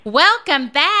Welcome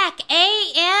back,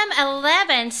 AM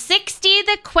 1160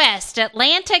 The Quest,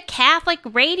 Atlanta Catholic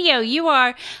Radio. You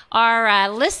are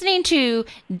listening to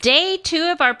day 2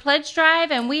 of our pledge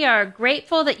drive, and we are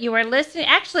grateful that you are listening.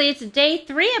 Actually, it's day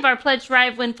 3 of our pledge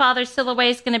drive when Father Silloway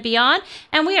is going to be on,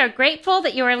 and we are grateful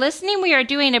that you are listening. We are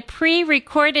doing a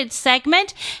pre-recorded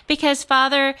segment because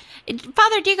Father,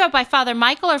 do you go by Father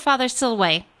Michael or Father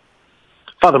Silloway?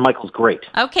 Father Michael's great.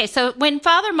 Okay, so when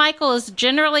Father Michael is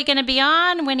generally going to be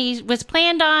on, when he was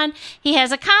planned on, he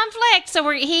has a conflict. So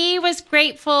he was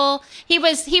grateful. He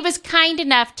was kind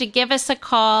enough to give us a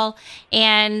call,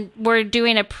 and we're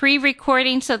doing a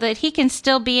pre-recording so that he can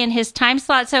still be in his time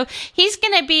slot. So he's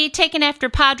going to be taken after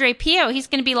Padre Pio. He's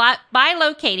going to be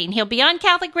bilocating. He'll be on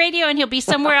Catholic Radio, and he'll be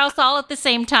somewhere else all at the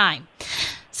same time.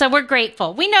 So we're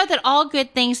grateful. We know that all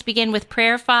good things begin with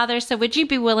prayer, Father, so would you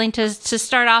be willing to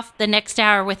start off the next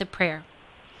hour with a prayer?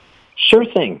 Sure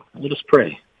thing. Let us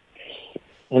pray.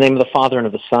 In the name of the Father, and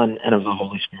of the Son, and of the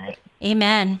Holy Spirit.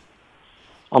 Amen.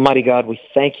 Almighty God, we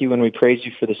thank you and we praise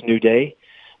you for this new day.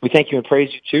 We thank you and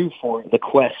praise you, too, for the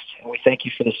quest, and we thank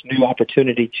you for this new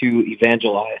opportunity to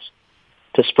evangelize,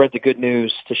 to spread the good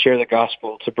news, to share the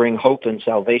gospel, to bring hope and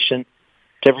salvation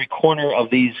to every corner of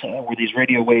these where these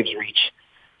radio waves reach.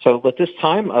 So let this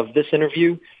time of this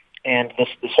interview and this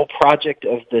whole project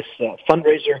of this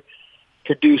fundraiser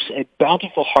produce a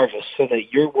bountiful harvest so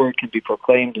that your word can be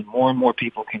proclaimed and more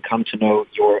people can come to know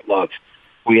your love.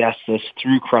 We ask this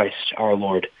through Christ our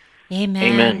Lord. Amen.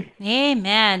 Amen.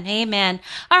 Amen. Amen.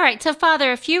 All right. So,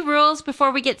 Father, a few rules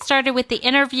before we get started with the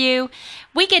interview.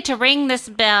 We get to ring this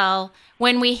bell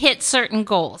when we hit certain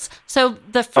goals. So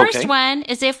the first one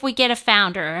is if we get a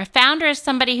founder. A founder is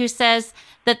somebody who says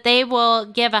that they will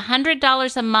give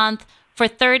 $100 a month for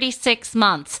 36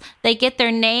 months. They get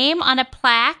their name on a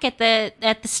plaque at the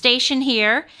station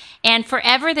here, and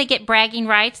forever they get bragging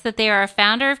rights that they are a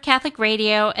founder of Catholic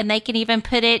Radio, and they can even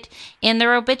put it in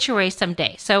their obituary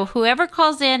someday. So whoever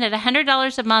calls in at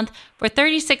 $100 a month for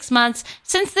 36 months,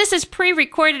 since this is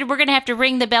pre-recorded, we're going to have to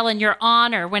ring the bell in your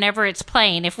honor whenever it's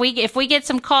playing. If we get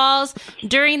some calls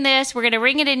during this, we're going to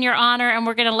ring it in your honor, and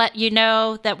we're going to let you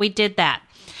know that we did that.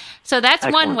 So that's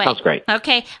Excellent. one way. Sounds great.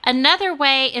 Okay. Another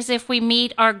way is if we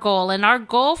meet our goal. And our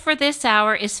goal for this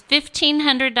hour is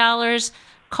 $1,500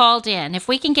 called in. If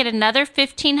we can get another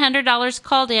 $1,500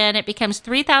 called in, it becomes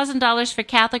 $3,000 for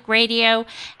Catholic Radio.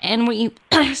 And we,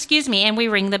 and we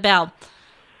ring the bell.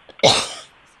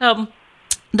 So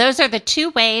those are the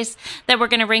two ways that we're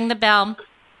going to ring the bell.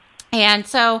 And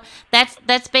so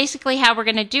that's basically how we're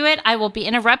going to do it. I will be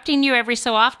interrupting you every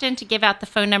so often to give out the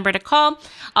phone number to call.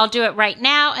 I'll do it right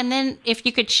now. And then if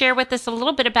you could share with us a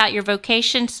little bit about your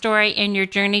vocation story and your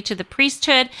journey to the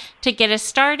priesthood to get us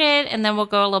started, and then we'll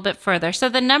go a little bit further. So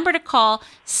the number to call,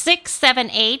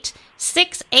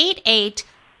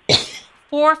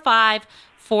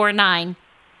 678-688-4549.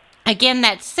 Again,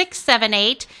 that's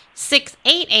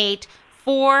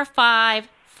 678-688-4549.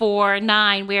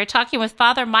 We are talking with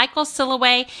Father Michael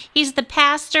Silloway. He's the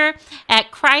pastor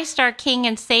at Christ our King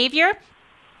and Savior,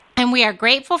 and we are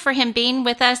grateful for him being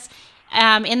with us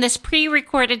in this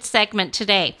pre-recorded segment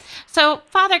today. So,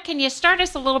 Father, can you start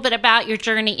us a little bit about your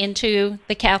journey into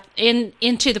the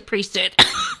into the priesthood?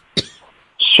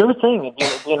 Sure thing.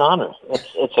 It'd be an honor.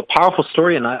 It's a powerful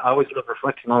story, and I always love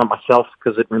reflecting on it myself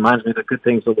because it reminds me of the good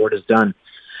things the Lord has done.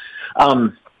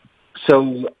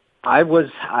 So I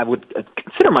would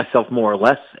consider myself more or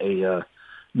less a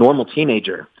normal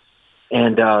teenager,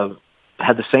 and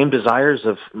had the same desires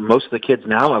of most of the kids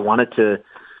now. I wanted to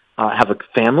have a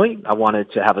family. I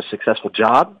wanted to have a successful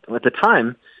job. At the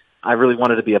time, I really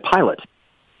wanted to be a pilot.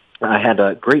 I had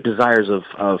great desires of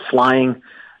flying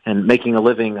and making a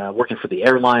living working for the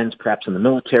airlines, perhaps in the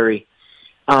military.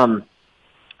 So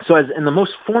as in the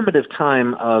most formative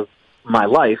time of my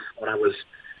life, when I was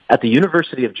at the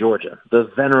University of Georgia,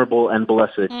 the venerable and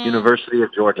blessed University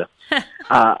of Georgia.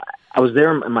 I was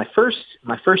there in my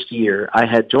first year. I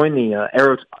had joined the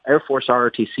Air Force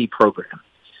ROTC program,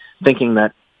 thinking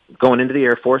that going into the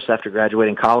Air Force after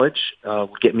graduating college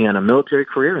would get me on a military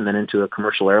career and then into a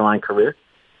commercial airline career.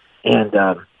 And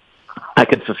I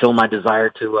could fulfill my desire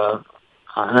to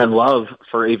and love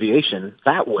for aviation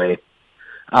that way.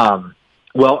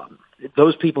 Well,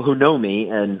 those people who know me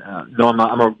and know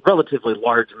I'm a relatively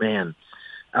large man,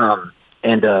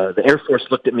 and the Air Force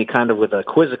looked at me kind of with a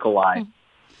quizzical eye,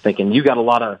 thinking, you got a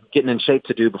lot of getting in shape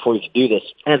to do before you can do this.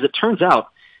 And as it turns out,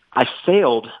 I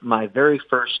failed my very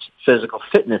first physical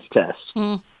fitness test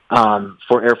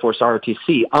for Air Force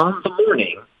ROTC on the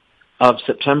morning of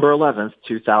September 11th,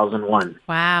 2001.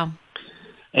 Wow.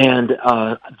 And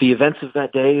the events of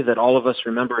that day that all of us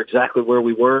remember exactly where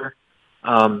we were,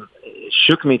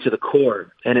 shook me to the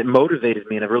core, and it motivated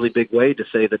me in a really big way to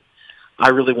say that I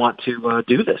really want to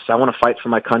do this. I want to fight for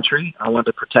my country. I want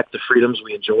to protect the freedoms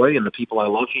we enjoy and the people I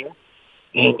love here.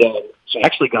 And so I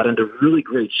actually got into really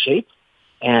great shape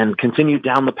and continued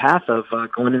down the path of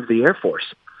going into the Air Force.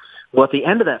 Well, at the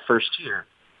end of that first year,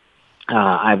 as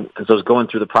I was going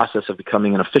through the process of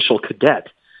becoming an official cadet,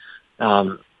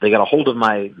 they got a hold of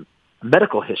my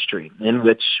medical history, in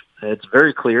which it's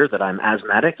very clear that I'm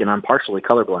asthmatic and I'm partially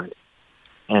colorblind.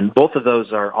 And both of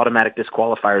those are automatic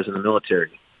disqualifiers in the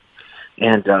military.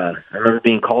 And I remember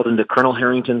being called into Colonel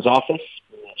Harrington's office.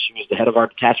 She was the head of our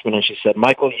detachment, and she said,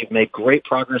 "Michael, you've made great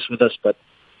progress with us, but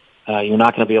you're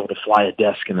not going to be able to fly a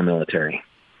desk in the military."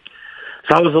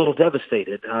 So I was a little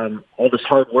devastated. All this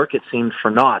hard work, it seemed for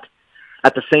naught.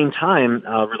 At the same time,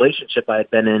 a relationship I had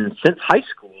been in since high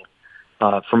school,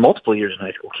 for multiple years in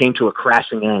high school, came to a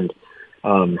crashing end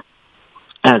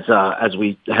as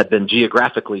we had been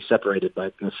geographically separated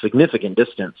by a significant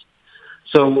distance.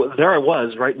 So there I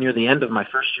was, right near the end of my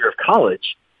first year of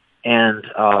college, and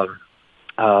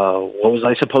what was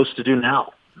I supposed to do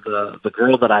now? The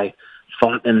girl that I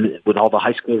thought, and with all the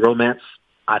high school romance,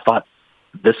 I thought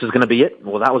this is going to be it.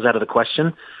 Well, that was out of the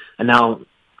question, and now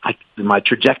my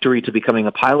trajectory to becoming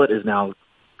a pilot is now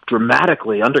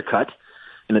dramatically undercut,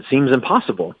 and it seems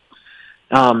impossible.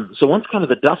 So once kind of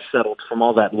the dust settled from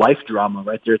all that life drama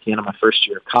right there at the end of my first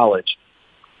year of college,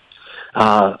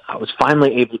 I was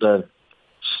finally able to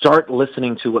start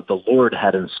listening to what the Lord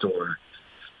had in store,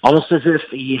 almost as if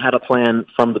he had a plan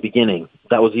from the beginning.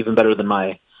 That was even better than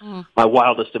my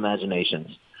wildest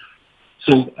imaginations.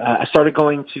 So I started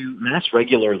going to Mass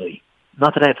regularly.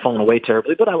 Not that I had fallen away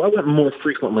terribly, but I went more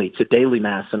frequently to daily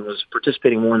Mass and was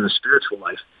participating more in the spiritual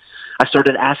life. I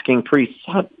started asking priests,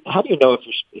 how do you know if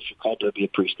you're called to be a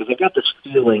priest? Because I've got this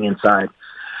feeling inside.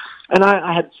 And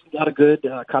I had a lot of good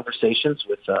conversations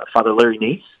with Father Larry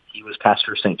Neese. He was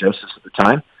pastor of St. Joseph's at the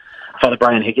time. Father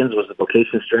Brian Higgins was the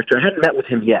vocations director. I hadn't met with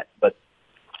him yet, but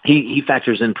he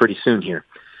factors in pretty soon here.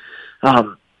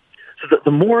 So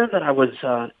the more that I was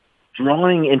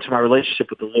drawing into my relationship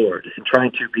with the Lord and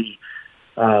trying to be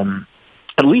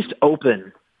at least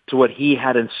open to what he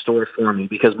had in store for me,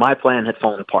 because my plan had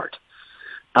fallen apart,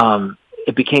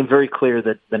 it became very clear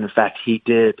that in fact he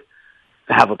did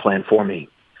have a plan for me.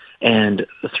 And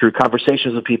through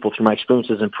conversations with people, through my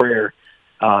experiences in prayer,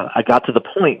 I got to the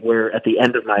point where at the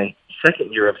end of my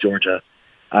second year of Georgia,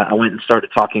 I went and started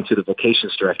talking to the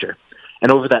vocations director.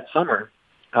 And over that summer,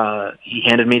 he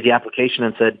handed me the application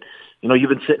and said, you've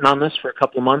been sitting on this for a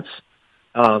couple of months.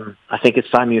 I think it's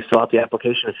time you fill out the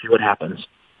application and see what happens.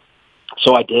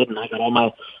 So I did, and I got all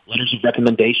my letters of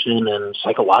recommendation and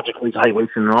psychological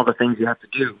evaluation and all the things you have to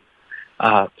do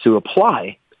to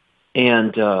apply.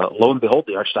 And lo and behold,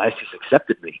 the Archdiocese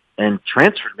accepted me and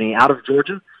transferred me out of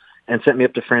Georgia and sent me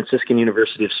up to Franciscan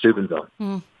University of Steubenville.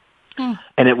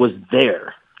 And it was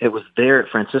there at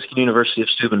Franciscan University of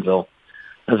Steubenville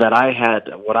that I had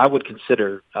what I would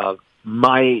consider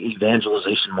my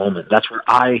evangelization moment. That's where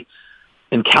I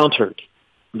encountered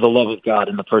the love of God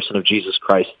in the person of Jesus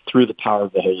Christ through the power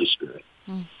of the Holy Spirit.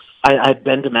 I'd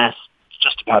been to Mass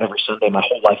just about every Sunday my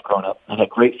whole life growing up. I had a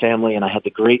great family, and I had the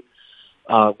great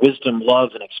wisdom,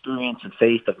 love, and experience and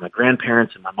faith of my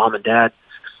grandparents and my mom and dad.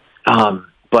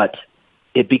 But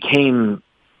it became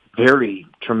very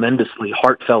tremendously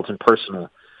heartfelt and personal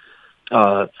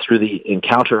through the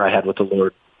encounter I had with the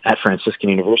Lord at Franciscan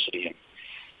University.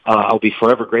 I'll be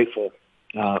forever grateful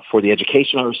for the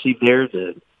education I received there,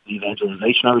 the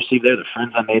evangelization I received there, the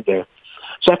friends I made there.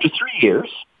 So after 3 years,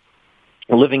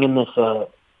 living in this,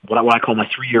 what I call my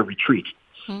 3-year retreat,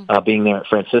 being there at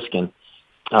Franciscan,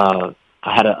 I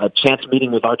had a chance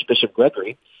meeting with Archbishop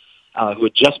Gregory, who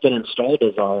had just been installed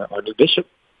as our new bishop.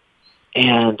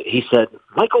 And he said,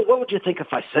 "Michael, what would you think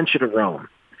if I sent you to Rome?"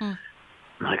 I'm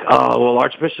like, "Oh, well,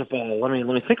 Archbishop, let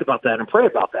me think about that and pray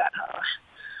about that."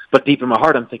 But deep in my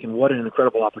heart, I'm thinking, what an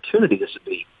incredible opportunity this would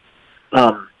be.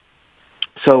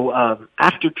 So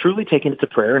after truly taking it to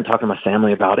prayer and talking to my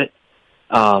family about it,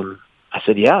 I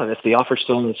said, yeah, if the offer's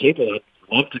still on the table,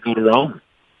 I'd love to go to Rome.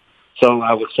 So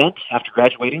I was sent after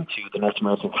graduating to the North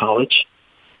American College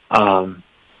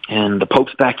and the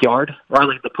Pope's backyard. Or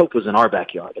the Pope was in our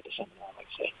backyard at the seminary, I might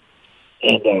say.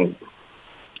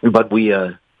 And but we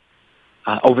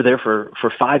over there for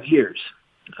 5 years,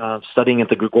 studying at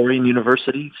the Gregorian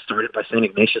University, started by St.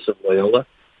 Ignatius of Loyola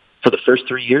for the first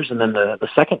 3 years, and then the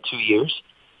second 2 years,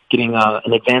 getting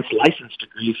an advanced license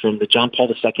degree from the John Paul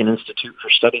II Institute for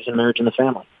Studies in Marriage and the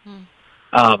Family.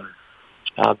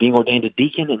 Being ordained a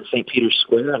deacon in St. Peter's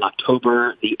Square on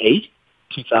October the 8th,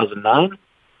 2009,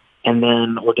 and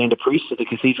then ordained a priest at the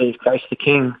Cathedral of Christ the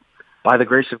King by the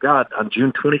grace of God, on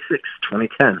June 26,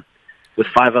 2010, with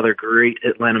 5 other great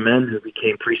Atlanta men who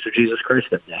became priests of Jesus Christ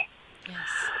that day. Yes.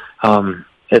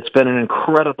 It's been an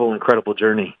incredible, incredible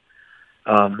journey.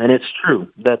 And it's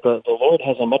true that the Lord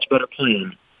has a much better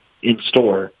plan in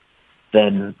store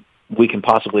than we can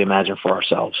possibly imagine for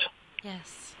ourselves.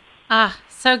 Yes.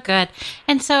 So good.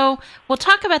 And so we'll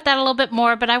talk about that a little bit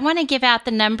more, but I want to give out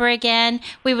the number again.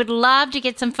 We would love to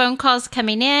get some phone calls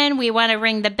coming in. We want to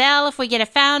ring the bell if we get a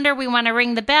founder. We want to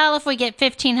ring the bell if we get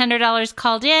 $1,500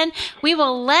 called in. We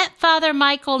will let Father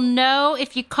Michael know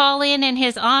if you call in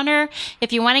his honor.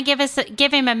 If you want to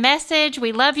give him a message,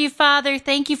 we love you, Father.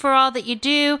 Thank you for all that you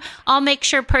do. I'll make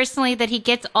sure personally that he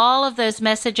gets all of those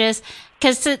messages,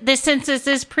 because since this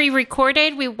is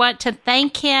pre-recorded, we want to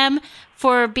thank him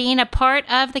for being a part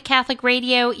of the Catholic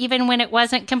Radio, even when it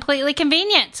wasn't completely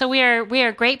convenient. So we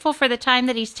are grateful for the time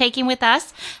that he's taking with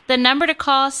us. The number to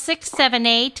call,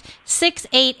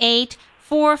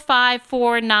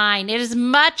 678-688-4549. It is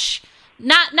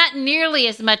not nearly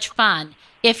as much fun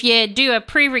if you do a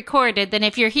pre-recorded than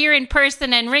if you're here in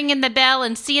person and ringing the bell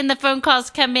and seeing the phone calls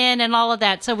come in and all of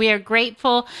that. So we are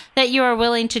grateful that you are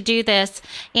willing to do this.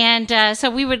 And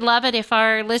so we would love it if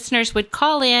our listeners would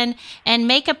call in and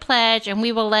make a pledge, and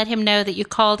we will let him know that you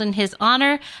called in his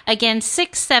honor. Again,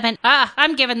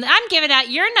 I'm giving out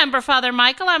your number, Father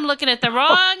Michael. I'm looking at the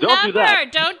wrong number.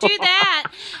 Don't do that.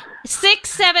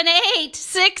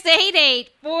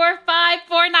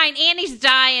 678-688-4549. Annie's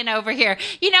dying over here.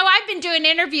 I've been doing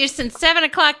interviews since 7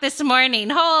 o'clock this morning.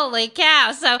 Holy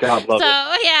cow. So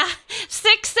yeah,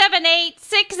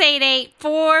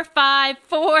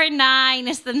 678-688-4549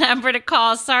 is the number to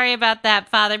call. Sorry about that,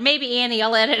 Father. Maybe Annie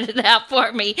will edit it out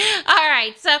for me. All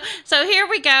right. So here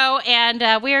we go.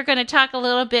 And we are going to talk a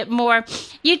little bit more.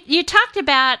 You talked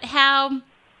about how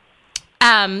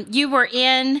you were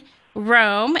in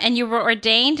Rome, and you were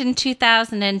ordained in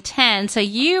 2010. So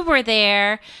you were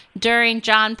there during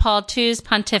John Paul II's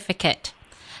pontificate.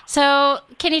 So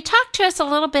can you talk to us a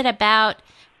little bit about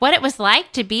what it was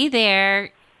like to be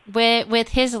there with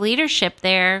his leadership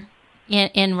there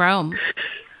in Rome?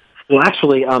 Well,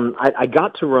 actually, I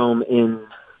got to Rome in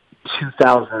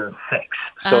 2006.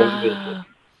 So it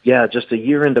was, just a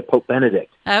year into Pope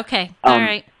Benedict. Okay, all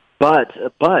right. But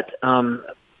John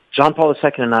Paul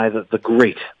II and I, the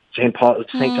great St.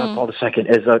 John Paul II,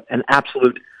 is an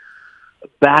absolute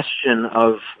bastion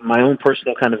of my own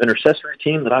personal kind of intercessory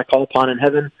team that I call upon in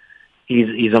heaven.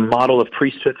 He's a model of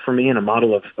priesthood for me and a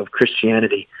model of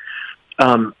Christianity.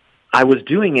 I was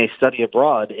doing a study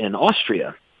abroad in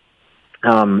Austria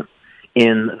in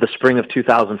the spring of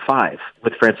 2005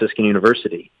 with Franciscan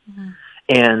University. Mm-hmm.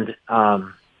 And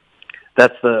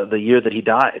that's the year that he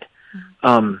died.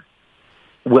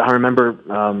 Mm-hmm. I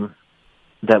remember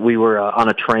that we were on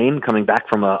a train coming back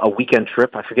from a weekend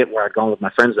trip. I forget where I'd gone with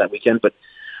my friends that weekend, but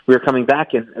we were coming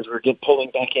back, and as we were pulling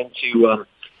back into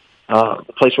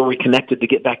the place where we connected to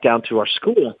get back down to our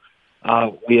school,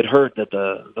 we had heard that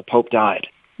the Pope died.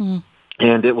 Mm.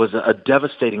 And it was a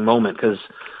devastating moment because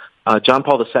John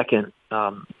Paul II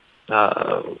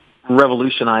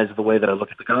revolutionized the way that I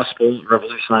look at the gospel,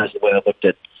 revolutionized the way I looked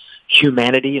at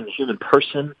humanity and the human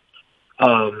person.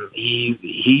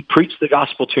 He preached the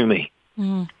gospel to me.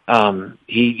 Mm.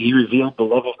 He revealed the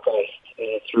love of Christ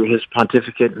through his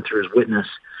pontificate and through his witness.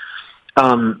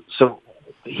 So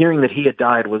hearing that he had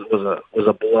died was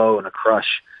a blow and a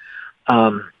crush.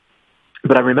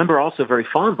 But I remember also very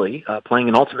fondly playing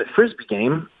an ultimate frisbee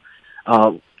game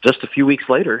just a few weeks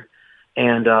later,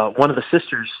 and one of the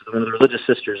religious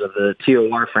sisters of the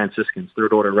TOR Franciscans,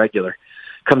 Third Order Regular,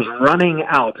 comes running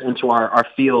out into our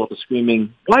field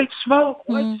screaming, "White smoke,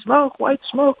 white smoke, white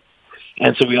smoke."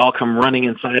 And so we all come running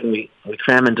inside, and we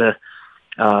cram into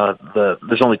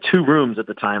there's only 2 rooms at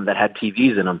the time that had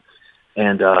TVs in them.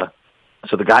 And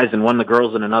so the guys in one, the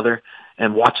girls in another,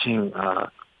 and watching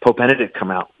Pope Benedict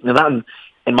come out. Now, that,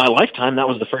 in my lifetime, that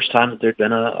was the first time that there'd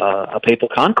been a papal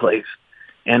conclave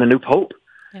and a new pope.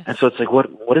 Yes. And so it's like,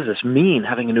 what does this mean,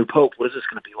 having a new pope? What is this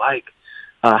going to be like?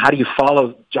 How do you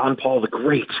follow John Paul the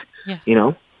Great,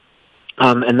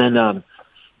 And then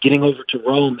getting over to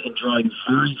Rome and drawing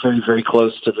very, very, very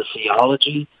close to the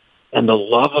theology and the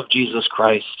love of Jesus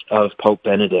Christ of Pope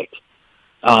Benedict.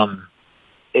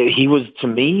 He was, to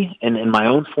me, and in my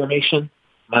own formation,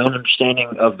 my own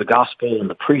understanding of the gospel and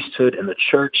the priesthood and the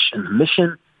church and the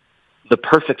mission, the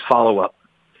perfect follow-up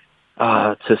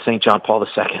to St. John Paul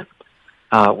II.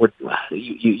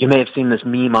 You may have seen this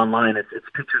meme online. It's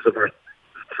pictures of our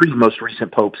 3 most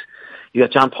recent popes. You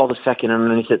got John Paul II, and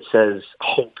underneath it says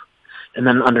hope. And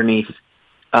then underneath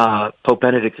Pope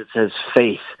Benedict, it says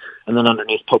faith. and then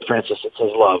underneath Pope Francis it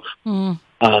says love.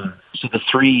 So the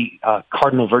three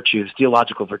cardinal virtues,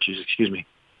 theological virtues,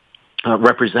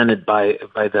 represented by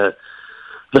the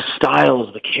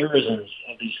styles, the charisms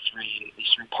of these three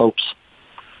popes.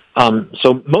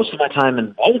 So most of my time,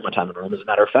 and all of my time in Rome, as a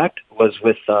matter of fact, was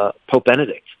with Pope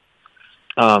Benedict,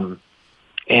 and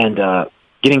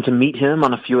getting to meet him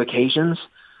on a few occasions,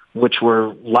 which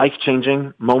were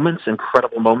life-changing moments,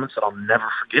 incredible moments that I'll never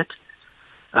forget.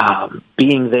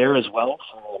 Being there as well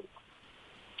for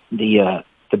the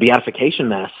beatification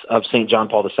mass of St. John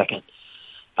Paul II,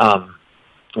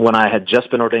 when I had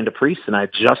just been ordained a priest and I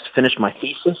had just finished my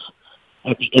thesis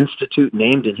at the institute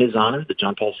named in his honor, the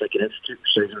John Paul II Institute for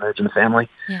Studies of Marriage and the Family,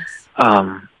 yes.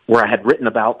 Where I had written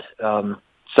about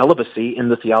celibacy in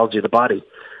the theology of the body.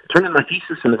 I turned in my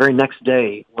thesis, and the very next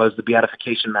day was the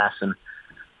beatification mass, and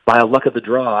by a luck of the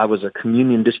draw, I was a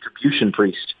communion distribution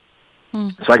priest.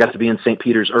 So I got to be in St.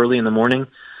 Peter's early in the morning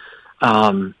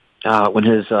when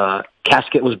his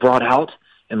casket was brought out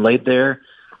and laid there,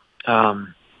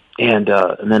 and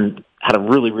then had a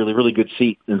really, really, really good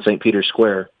seat in St. Peter's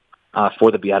Square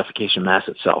for the beatification mass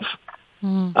itself.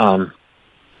 I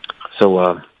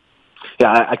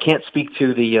can't speak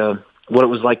to the what it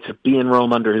was like to be in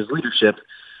Rome under his leadership,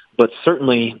 but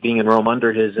certainly being in Rome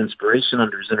under his inspiration,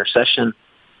 under his intercession,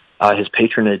 his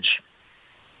patronage,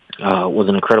 was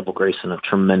an incredible grace and a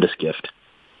tremendous gift.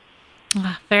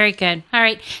 Very good. All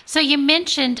right. So you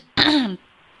mentioned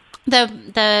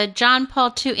the John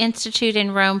Paul II Institute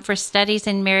in Rome for Studies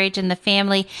in Marriage and the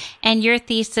Family, and your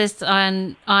thesis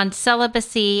on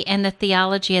celibacy and the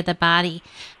theology of the body.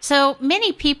 So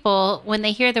many people, when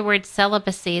they hear the word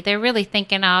celibacy, they're really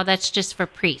thinking, oh, that's just for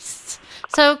priests.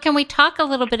 So can we talk a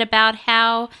little bit about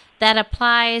how that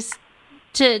applies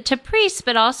to priests,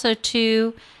 but also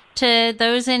to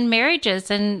those in marriages,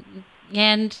 and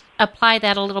apply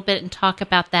that a little bit and talk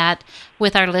about that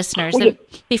with our listeners. And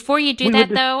before you do that,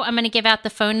 though, I'm going to give out the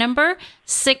phone number.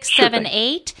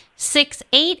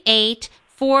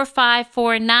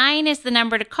 678-688-4549 is the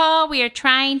number to call. We are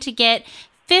trying to get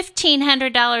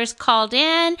 $1,500 called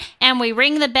in, and we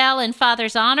ring the bell in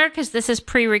Father's honor because this is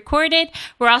pre-recorded.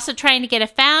 We're also trying to get a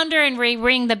founder, and we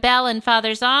ring the bell in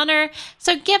Father's honor.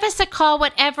 So give us a call,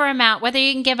 whatever amount, whether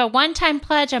you can give a one-time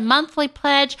pledge, a monthly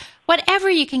pledge, whatever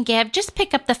you can give. Just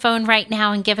pick up the phone right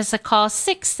now and give us a call,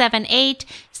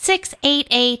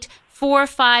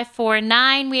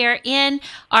 678-688-4549. We are in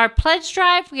our pledge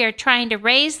drive. We are trying to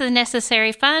raise the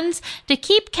necessary funds to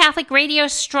keep Catholic radio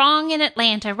strong in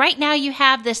Atlanta. Right now you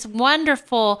have this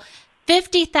wonderful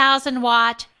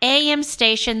 50,000-watt AM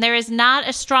station. There is not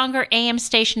a stronger AM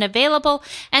station available,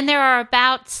 and there are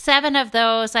about 7 of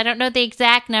those. I don't know the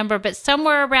exact number, but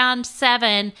somewhere around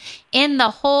 7 in the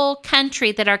whole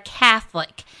country that are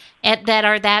Catholic, that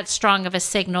are that strong of a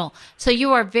signal. So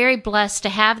you are very blessed to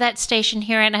have that station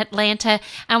here in Atlanta,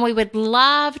 and we would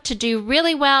love to do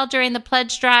really well during the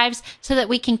pledge drives so that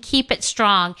we can keep it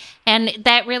strong. And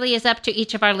that really is up to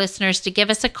each of our listeners to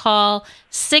give us a call,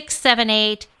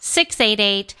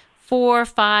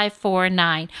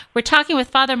 678-688-4549. We're talking with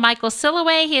Father Michael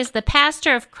Silloway. He is the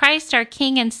pastor of Christ our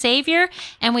King and Savior,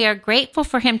 and we are grateful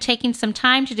for him taking some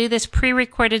time to do this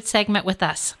pre-recorded segment with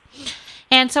us.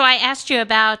 And so I asked you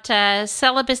about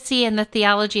celibacy and the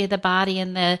theology of the body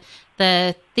and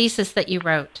the thesis that you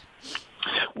wrote.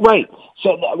 Right.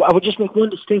 So I would just make one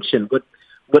distinction. What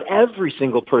every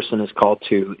single person is called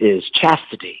to is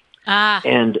chastity.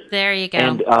 And there you go.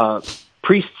 And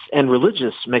priests and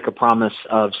religious make a promise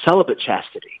of celibate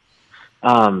chastity,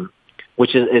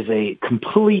 which is a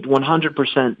complete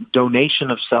 100%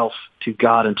 donation of self to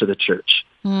God and to the church.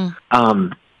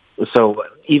 So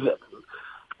even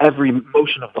every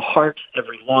motion of the heart,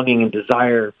 every longing and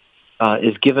desire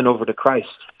is given over to Christ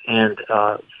and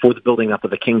for the building up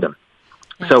of the kingdom.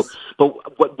 Yes. So,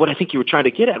 but what I think you were trying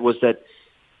to get at was that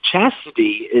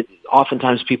chastity,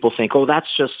 oftentimes people think, oh, that's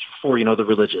just for, the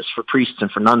religious, for priests and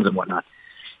for nuns and whatnot.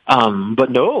 But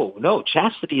no,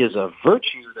 chastity is a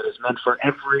virtue that is meant for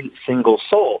every single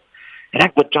soul.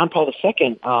 And what John Paul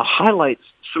II highlights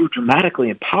so dramatically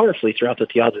and powerfully throughout the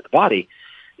theology of the body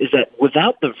is that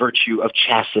without the virtue of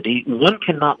chastity, one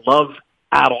cannot love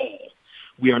at all.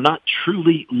 We are not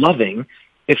truly loving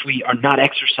if we are not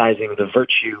exercising the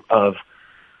virtue of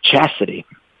chastity.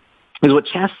 Because what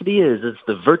chastity is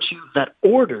the virtue that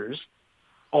orders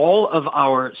all of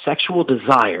our sexual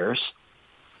desires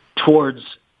towards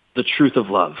the truth of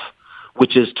love,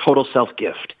 which is total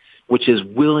self-gift, which is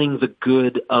willing the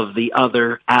good of the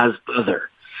other as other.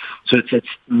 So it's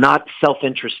not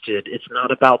self-interested. It's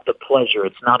not about the pleasure.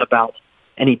 It's not about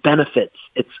any benefits.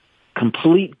 It's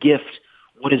complete gift.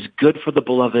 What is good for the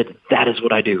beloved, that is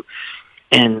what I do.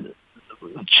 And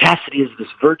chastity is this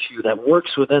virtue that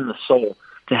works within the soul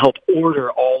to help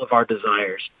order all of our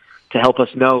desires, to help us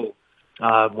know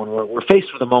when we're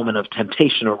faced with a moment of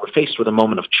temptation or we're faced with a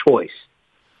moment of choice,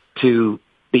 to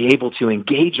be able to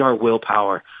engage our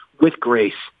willpower with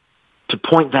grace to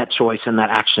point that choice and that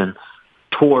action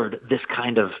toward this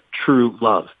kind of true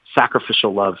love,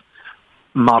 sacrificial love,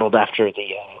 modeled after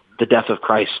the death of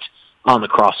Christ on the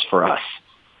cross for us.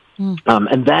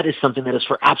 And that is something that is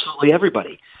for absolutely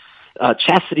everybody.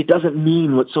 Chastity doesn't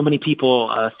mean what so many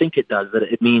people think it does, that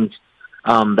it means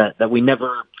that we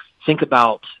never think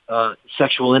about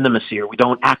sexual intimacy or we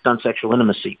don't act on sexual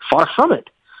intimacy. Far from it.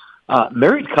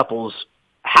 Married couples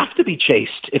have to be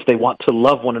chaste if they want to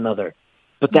love one another.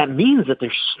 But that means that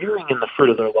they're sharing in the fruit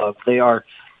of their love. They're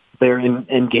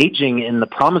engaging in the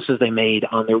promises they made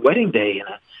on their wedding day. And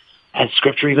as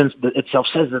Scripture even itself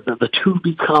says, that the two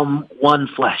become one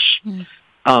flesh.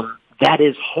 That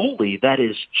is holy. That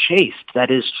is chaste.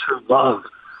 That is true love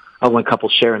when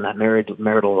couples share in that marital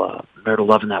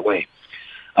love in that way.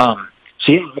 So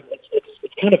yeah,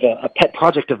 it's kind of a pet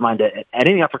project of mine to, at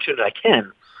any opportunity I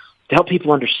can, to help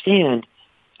people understand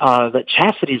that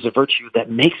chastity is a virtue that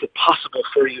makes it possible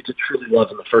for you to truly love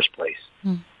in the first place.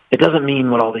 It doesn't mean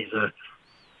what all these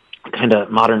kind of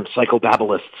modern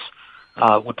psychobabblists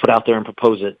would put out there and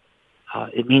propose it.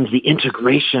 It means the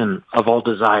integration of all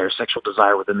desire, sexual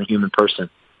desire within the human person,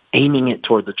 aiming it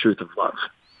toward the truth of love.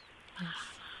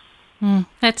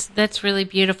 That's really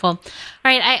beautiful. All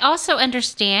right, I also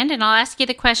understand, and I'll ask you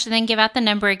the question, then give out the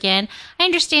number again. I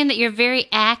understand that you're very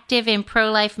active in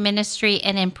pro-life ministry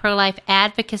and in pro-life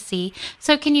advocacy.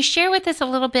 So can you share with us a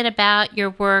little bit about your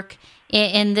work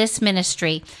in this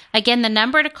ministry? Again, the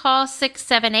number to call,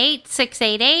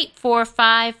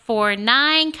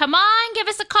 678-688-4549. Come on, give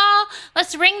us a call.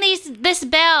 Let's ring this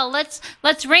bell. Let's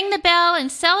ring the bell in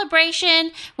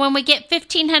celebration when we get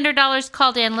 $1,500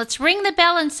 called in. Let's ring the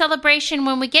bell in celebration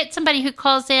when we get somebody who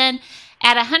calls in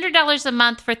at $100 a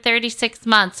month for 36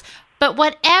 months. But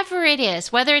whatever it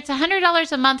is, whether it's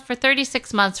 $100 a month for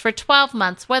 36 months, for 12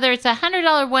 months, whether it's a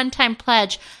 $100 one-time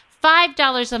pledge,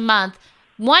 $5 a month,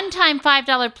 one-time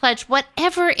 $5 pledge,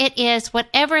 whatever it is,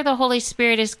 whatever the Holy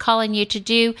Spirit is calling you to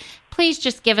do, please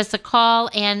just give us a call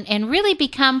and really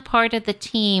become part of the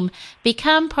team.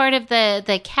 Become part of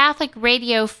the Catholic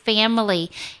Radio family.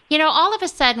 You know, all of a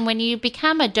sudden, when you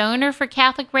become a donor for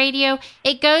Catholic Radio,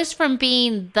 it goes from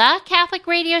being the Catholic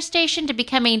radio station to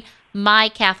becoming my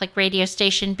Catholic radio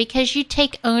station, because you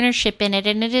take ownership in it,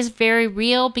 and it is very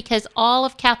real because all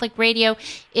of Catholic radio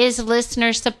is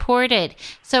listener supported.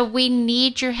 So we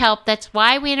need your help. That's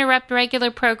why we interrupt regular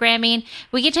programming.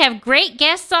 We get to have great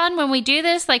guests on when we do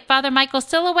this, like Father Michael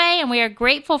Silloway, and we are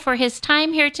grateful for his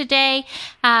time here today.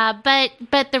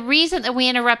 But the reason that we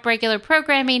interrupt regular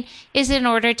programming is in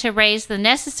order to raise the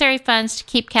necessary funds to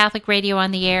keep Catholic radio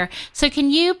on the air. So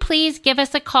can you please give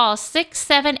us a call,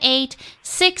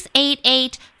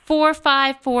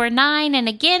 678-688-4549. And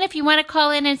again, if you want to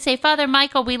call in and say, Father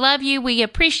Michael, we love you, we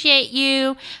appreciate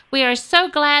you, we are so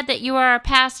glad that you are our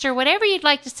pastor, whatever you'd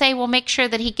like to say, we'll make sure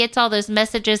that he gets all those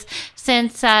messages,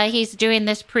 since he's doing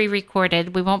this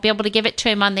pre-recorded. We won't be able to give it to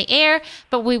him on the air,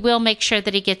 but we will make sure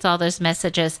that he gets all those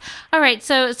messages. All right,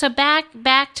 so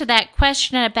back to that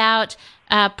question about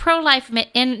pro-life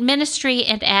ministry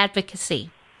and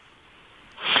advocacy.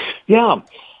 Yeah.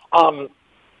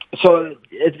 So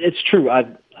it's true.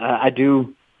 I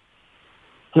do.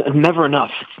 Never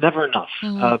enough. It's never enough.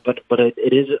 But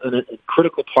it is a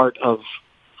critical part of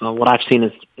what I've seen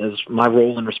as my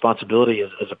role and responsibility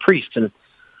as a priest. And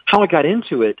how I got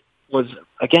into it was,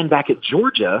 again, back at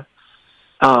Georgia.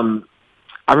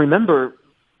 I remember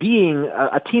being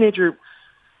a teenager,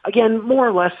 again, more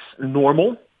or less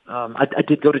normal. I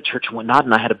did go to church and whatnot,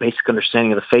 and I had a basic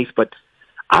understanding of the faith, but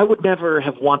I would never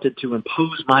have wanted to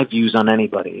impose my views on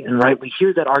anybody. And right, we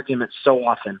hear that argument so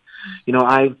often. You know,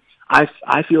 I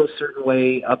feel a certain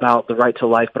way about the right to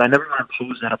life, but I never want to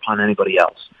impose that upon anybody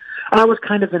else. And I was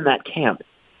kind of in that camp.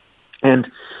 And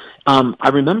I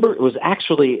remember it was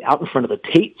actually out in front of the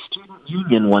Tate Student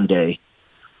Union one day.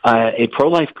 A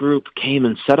pro-life group came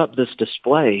and set up this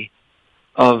display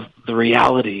of the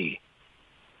reality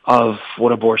of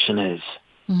what abortion is.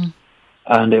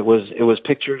 And it was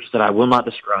pictures that I will not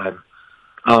describe,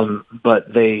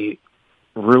 but they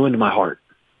ruined my heart.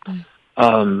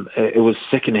 It was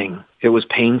sickening. It was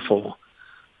painful.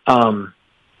 And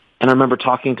I remember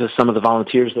talking to some of the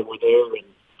volunteers that were there, and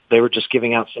they were just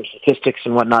giving out some statistics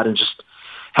and whatnot, and just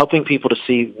helping people to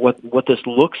see what this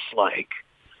looks like.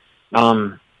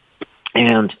 And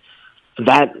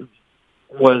that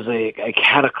was a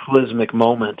cataclysmic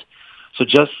moment So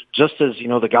just as,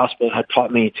 the gospel had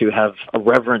taught me to have a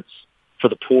reverence for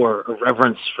the poor, a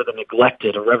reverence for the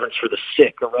neglected, a reverence for the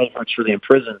sick, a reverence for the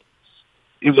imprisoned,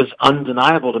 it was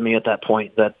undeniable to me at that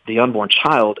point that the unborn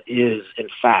child is, in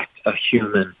fact, a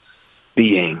human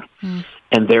being,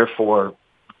 and therefore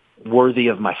worthy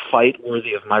of my fight,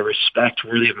 worthy of my respect,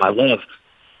 worthy of my love,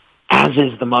 as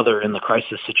is the mother in the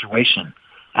crisis situation,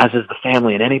 as is the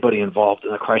family and anybody involved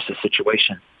in a crisis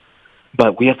situation.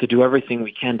 But we have to do everything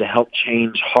we can to help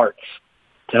change hearts,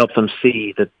 to help them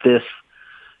see that this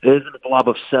isn't a blob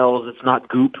of cells, it's not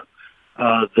goop.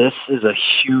 This is a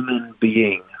human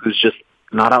being who's just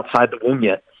not outside the womb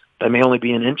yet. They may only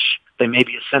be an inch, they may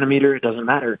be a centimeter, it doesn't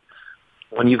matter.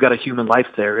 When you've got a human life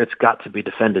there, it's got to be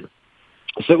defended.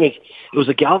 So it was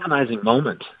a galvanizing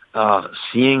moment,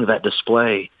 seeing that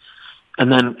display, and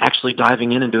then actually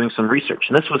diving in and doing some research.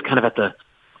 And this was kind of at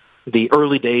the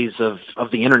early days of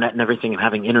the internet and everything, and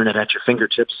having internet at your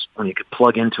fingertips when you could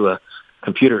plug into a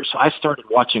computer. So I started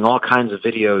watching all kinds of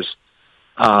videos,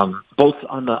 both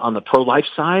on the pro-life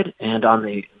side and on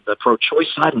the pro-choice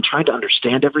side, and trying to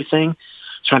understand everything,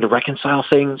 trying to reconcile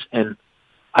things. And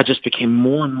I just became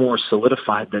more and more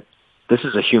solidified that this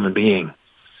is a human being,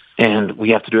 and we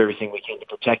have to do everything we can to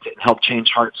protect it and help change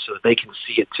hearts so that they can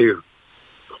see it too.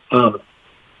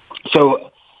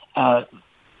 So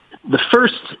the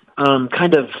first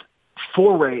kind of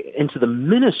foray into the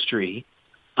ministry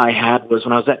I had was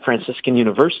when I was at Franciscan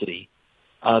University.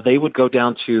 They would go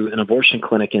down to an abortion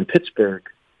clinic in Pittsburgh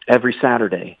every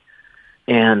Saturday,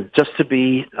 and just to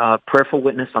be a prayerful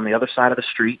witness on the other side of the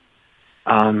street.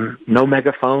 No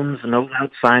megaphones, no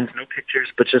loud signs, no pictures,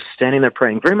 but just standing there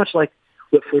praying, very much like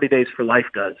what 40 Days for Life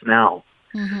does now.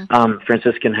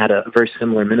 Franciscan had a very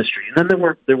similar ministry. And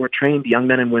then there were trained young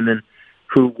men and women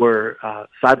who were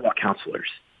sidewalk counselors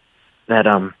that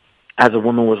as a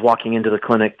woman was walking into the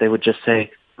clinic, they would just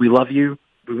say, "We love you.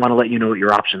 We want to let you know what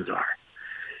your options are."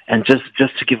 And just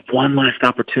to give one last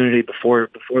opportunity before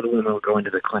the woman would go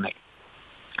into the clinic.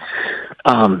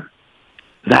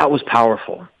 That was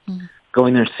powerful.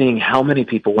 Going there and seeing how many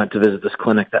people went to visit this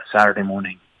clinic that Saturday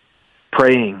morning,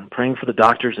 praying for the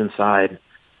doctors inside,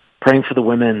 praying for the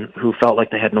women who felt like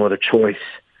they had no other choice,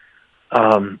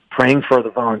 praying for the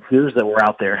volunteers that were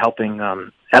out there helping,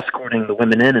 escorting the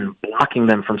women in and blocking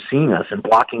them from seeing us and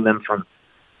blocking them from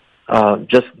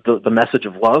just the message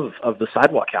of love of the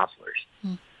sidewalk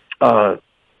counselors.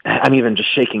 I'm even just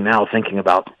shaking now thinking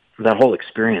about that whole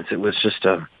experience. It was just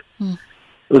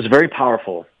it was very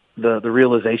powerful. The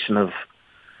realization of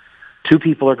two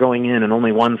people are going in and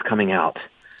only one's coming out.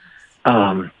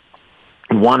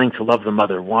 Wanting to love the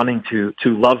mother, wanting to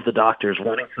love the doctors,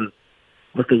 wanting to,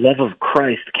 with the love of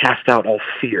Christ, cast out all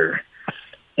fear,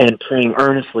 and praying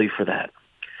earnestly for that.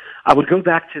 I would go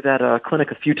back to that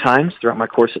clinic a few times throughout my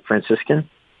course at Franciscan,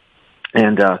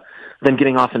 and then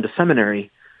getting off into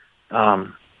seminary,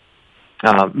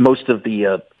 most of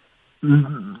the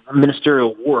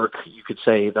ministerial work, you could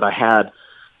say, that I had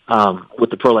with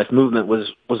the pro-life movement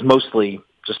was mostly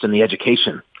just in the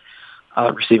education.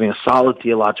 Receiving a solid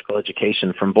theological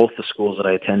education from both the schools that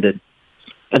I attended,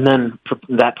 and then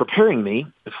that preparing me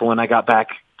for when I got back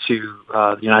to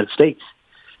the United States.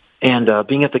 And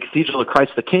being at the Cathedral of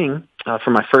Christ the King for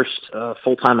my first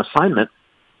full-time assignment,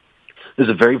 there's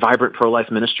a very vibrant pro-life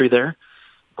ministry there,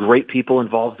 great people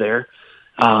involved there.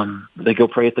 They go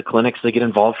pray at the clinics, they get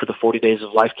involved for the 40 Days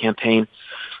of Life campaign.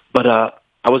 But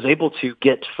I was able to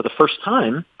get, for the first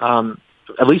time,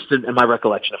 at least in my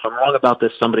recollection. If I'm wrong about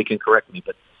this, somebody can correct me.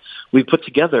 But we put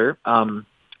together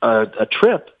a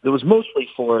trip that was mostly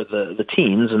for the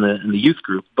teens and the youth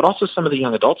group, but also some of the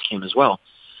young adults came as well,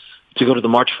 to go to the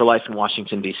March for Life in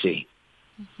Washington, D.C.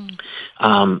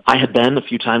 I had been a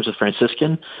few times with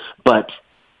Franciscan, but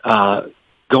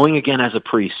going again as a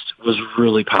priest was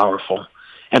really powerful,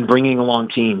 and bringing along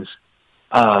teens.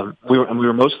 We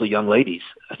were mostly young ladies.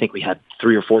 I think we had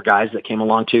 3 or 4 guys that came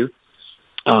along too.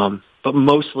 But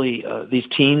mostly these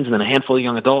teens and then a handful of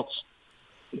young adults,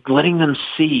 letting them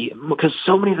see, because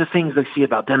so many of the things they see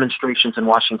about demonstrations in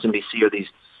Washington, D.C. are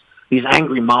these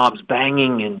angry mobs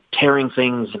banging and tearing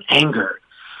things and anger.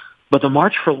 But the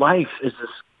March for Life is this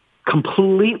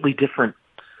completely different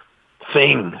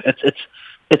thing.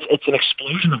 It's an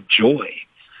explosion of joy.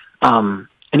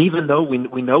 And even though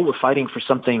we know we're fighting for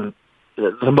something,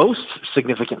 the most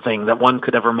significant thing that one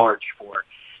could ever march for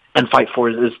and fight for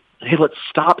is, hey, let's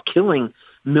stop killing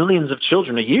millions of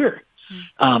children a year.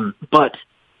 But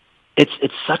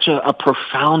it's such a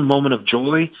profound moment of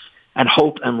joy and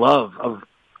hope and love of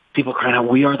people crying out,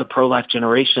 we are the pro-life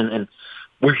generation, and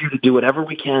we're here to do whatever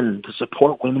we can to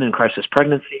support women in crisis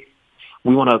pregnancy.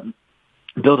 We want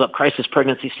to build up crisis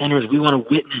pregnancy centers. We want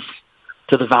to witness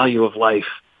to the value of life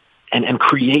and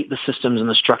create the systems and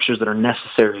the structures that are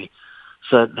necessary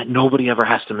so that nobody ever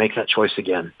has to make that choice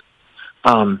again.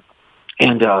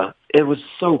 It was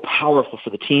so powerful for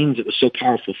the teens. It was so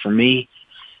powerful for me.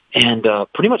 And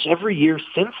pretty much every year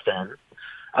since then,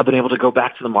 I've been able to go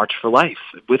back to the March for Life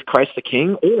with Christ the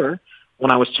King, or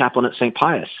when I was chaplain at St.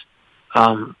 Pius.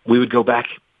 We would go back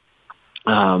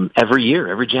every year,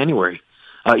 every January.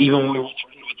 Even when we were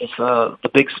through with this, the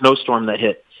big snowstorm that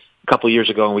hit a couple of years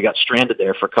ago, and we got stranded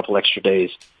there for a couple extra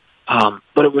days.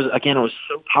 But it was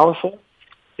so powerful.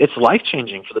 It's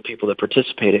life-changing for the people that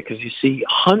participated, because you see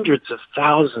hundreds of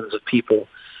thousands of people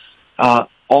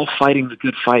all fighting the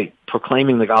good fight,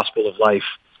 proclaiming the gospel of life.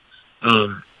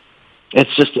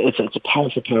 It's a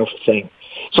powerful, powerful thing.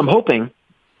 So I'm hoping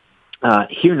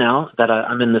here now that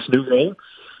I'm in this new role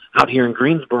out here in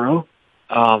Greensboro,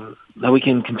 that we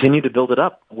can continue to build it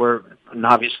up. We're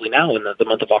obviously now in the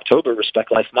month of October,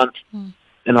 Respect Life Month,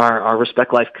 and our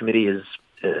Respect Life Committee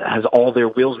has all their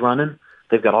wheels running.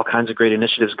 They've got all kinds of great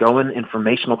initiatives going.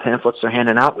 Informational pamphlets they're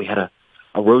handing out. We had a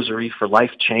Rosary for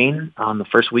Life chain on the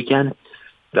first weekend,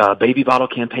 a baby bottle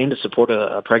campaign to support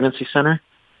a pregnancy center.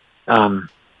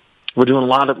 We're doing a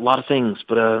lot of things,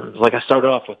 but like I started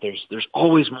off with, there's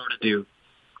always more to do,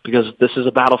 because this is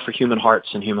a battle for human hearts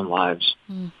and human lives.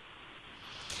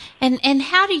 And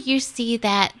how do you see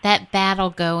that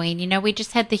battle going? You know, we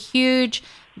just had the huge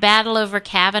battle over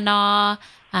Kavanaugh.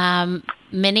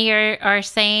 Many are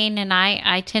saying, and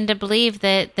I tend to believe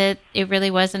that it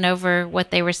really wasn't over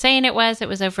what they were saying it was. It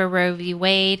was over Roe v.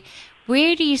 Wade.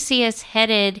 Where do you see us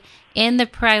headed in the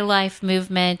pro-life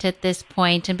movement at this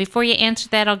point? And before you answer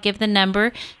that, I'll give the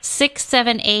number,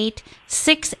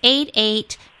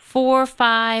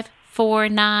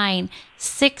 678-688-4549.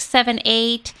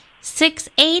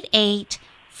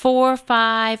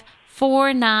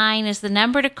 678-688-4549 is the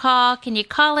number to call. Can you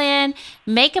call in,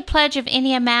 make a pledge of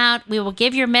any amount? We will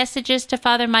give your messages to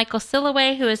Father Michael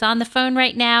Silloway, who is on the phone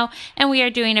right now, and we are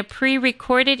doing a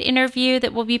pre-recorded interview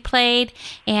that will be played,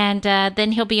 and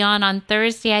then he'll be on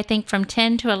Thursday, I think, from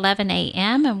 10 to 11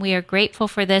 a.m., and we are grateful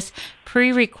for this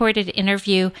pre-recorded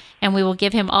interview, and we will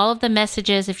give him all of the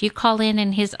messages if you call in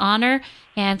his honor.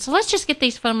 And so let's just get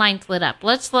these phone lines lit up.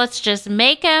 Let's just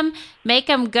make them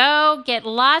go. Get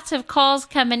lots of calls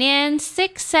coming in.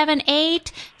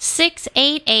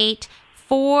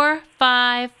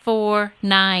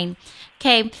 678-688-4549.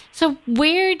 Okay, so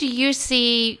where do you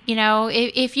see,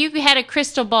 if you had a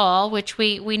crystal ball, which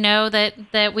we know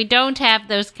that we don't have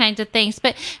those kinds of things,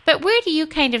 but where do you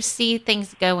kind of see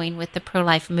things going with the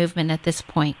pro-life movement at this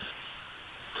point?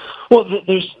 Well,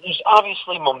 there's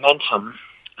obviously momentum.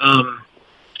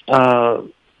 For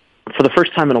the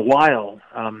first time in a while,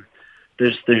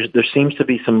 there seems to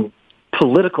be some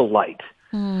political light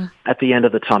at the end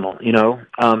of the tunnel.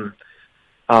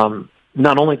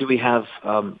 Not only do we have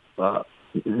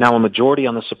now a majority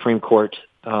on the Supreme Court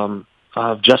of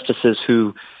justices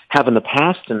who have in the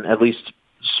past and at least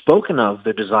spoken of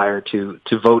their desire to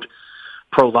vote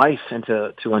pro-life and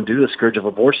to undo the scourge of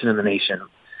abortion in the nation,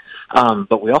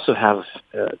 but we also have,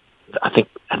 I think,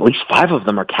 at least 5 of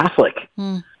them are Catholic.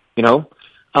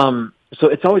 So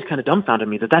it's always kind of dumbfounded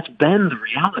me that that's been the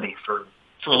reality for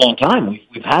a long time.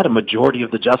 We've had a majority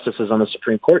of the justices on the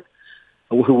Supreme Court,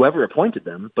 whoever appointed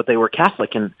them, but they were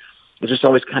Catholic, and it just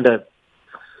always kind of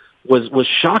was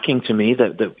shocking to me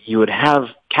that you would have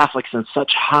Catholics in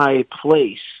such high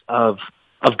place of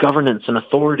governance and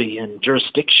authority and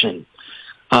jurisdiction,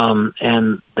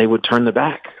 and they would turn their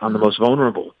back on the most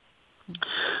vulnerable.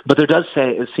 But there does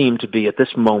seem to be at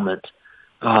this moment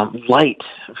light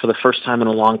for the first time in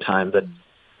a long time that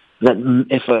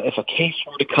if a case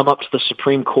were to come up to the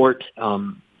Supreme Court,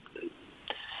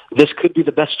 this could be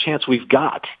the best chance we've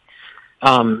got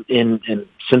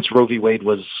since Roe v. Wade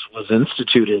was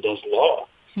instituted as law,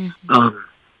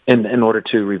 in order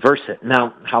to reverse it.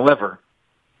 Now, however,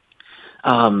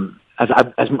 as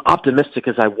optimistic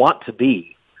as I want to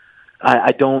be,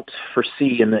 I don't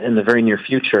foresee in the very near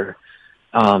future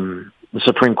the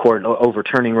Supreme Court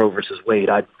overturning Roe versus Wade.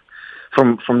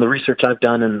 From the research I've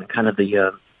done and kind of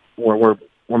the where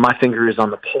my finger is on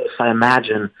the pulse, I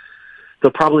imagine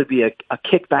there'll probably be a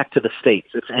kickback to the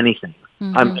states, if anything.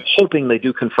 I'm hoping they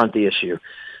do confront the issue.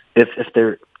 If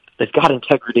they've got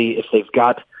integrity, if they've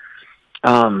got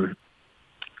a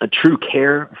true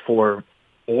care for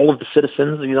all of the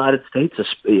citizens of the United States,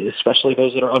 especially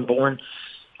those that are unborn,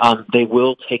 they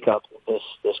will take up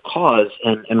this cause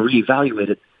and reevaluate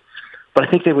it. But I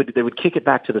think they would kick it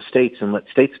back to the states and let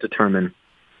states determine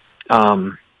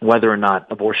whether or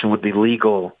not abortion would be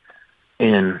legal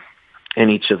in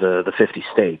each of the 50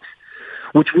 states.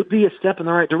 which would be a step in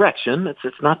the right direction.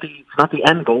 It's not the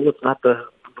end goal. It's not the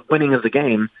winning of the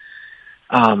game.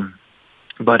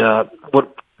 But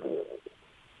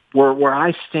where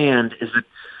I stand is that,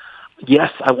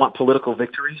 yes, I want political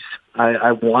victories.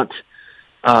 I want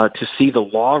to see the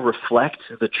law reflect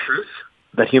the truth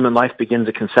that human life begins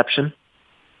at conception.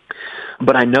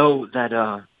 But I know that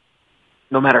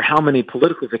no matter how many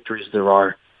political victories there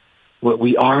are,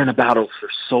 we are in a battle for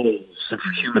souls and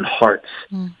for human hearts.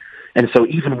 Mm. And so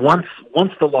even once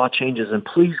the law changes, and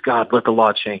please God, let the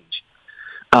law change,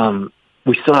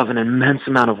 we still have an immense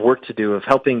amount of work to do of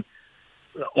helping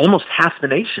almost half the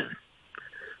nation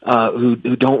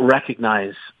who don't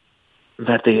recognize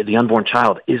that the unborn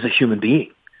child is a human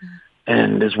being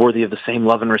and is worthy of the same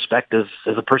love and respect as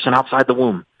a person outside the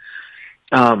womb.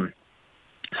 So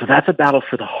that's a battle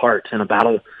for the heart and a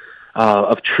battle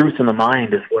of truth in the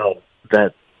mind as well,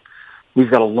 that we've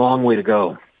got a long way to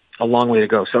go.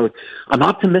 So I'm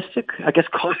optimistic, I guess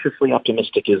cautiously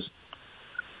optimistic is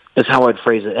how I'd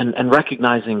phrase it, and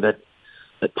recognizing that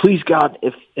please God,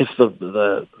 if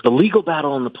the legal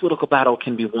battle and the political battle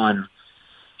can be won,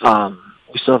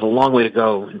 we still have a long way to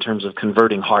go in terms of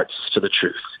converting hearts to the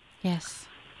truth. Yes.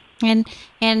 And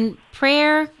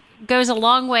prayer goes a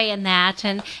long way in that.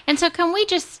 And so can we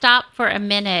just stop for a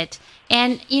minute?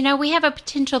 And, we have a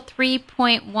potential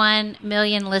 3.1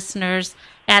 million listeners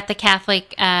at the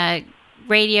Catholic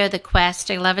Radio, The Quest,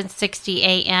 1160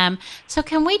 a.m. So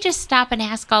can we just stop and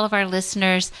ask all of our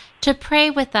listeners to pray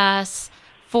with us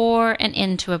for an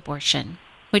end to abortion?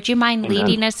 Would you mind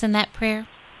leading us in that prayer?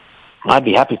 I'd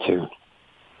be happy to.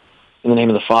 In the name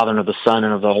of the Father, and of the Son,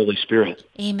 and of the Holy Spirit.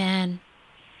 Amen.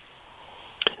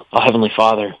 Oh, Heavenly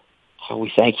Father,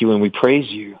 we thank you and we praise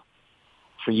you,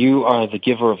 for you are the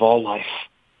giver of all life.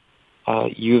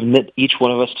 You have knit each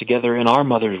one of us together in our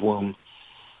mother's womb.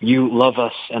 You love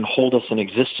us and hold us in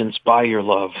existence by your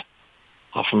love,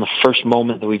 from the first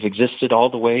moment that we've existed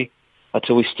all the way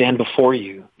until we stand before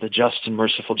you, the just and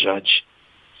merciful judge,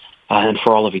 and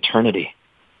for all of eternity.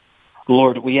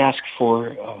 Lord, we ask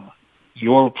for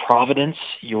your providence,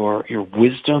 your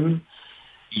wisdom,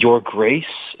 your grace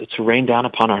to rain down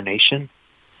upon our nation,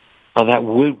 that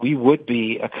we would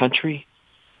be a country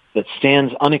that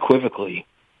stands unequivocally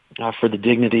for the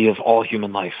dignity of all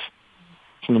human life,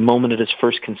 from the moment it is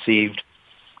first conceived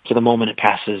to the moment it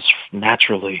passes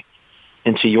naturally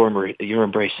into your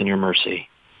embrace and your mercy.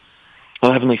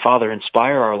 Oh, Heavenly Father,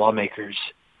 inspire our lawmakers,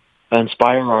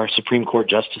 inspire our Supreme Court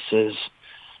justices,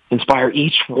 inspire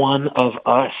each one of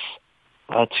us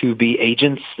to be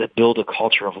agents that build a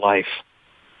culture of life,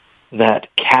 that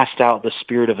cast out the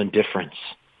spirit of indifference,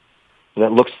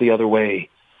 that looks the other way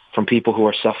from people who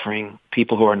are suffering,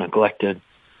 people who are neglected.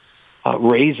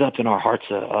 Raise up in our hearts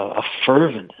a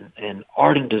fervent and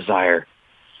ardent desire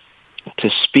to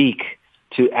speak,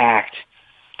 to act,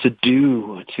 to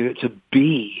do, to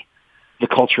be the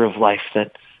culture of life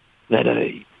that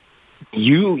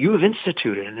you have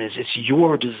instituted, and it's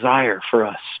your desire for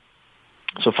us.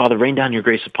 So, Father, rain down your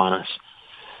grace upon us.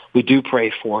 We do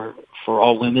pray for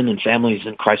all women and families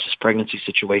in crisis pregnancy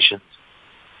situations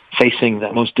facing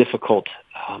that most difficult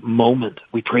moment.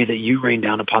 We pray that you rain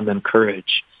down upon them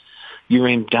courage. You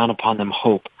rain down upon them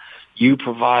hope. You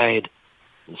provide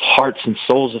hearts and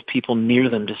souls of people near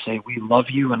them to say, we love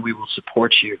you and we will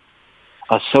support you,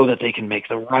 so that they can make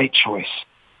the right choice,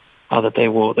 that they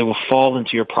will fall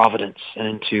into your providence and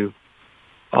into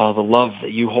the love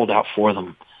that you hold out for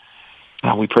them.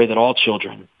 We pray that all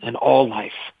children and all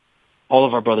life, all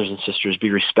of our brothers and sisters, be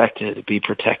respected, be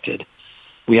protected.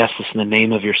 We ask this in the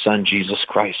name of your Son, Jesus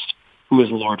Christ, who is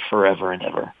Lord forever and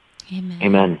ever. Amen.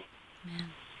 Amen. Amen.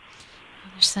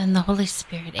 Father, Son, the Holy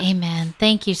Spirit. Amen.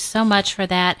 Thank you so much for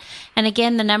that. And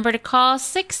again, the number to call,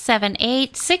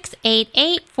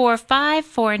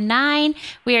 678-688-4549.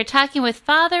 We are talking with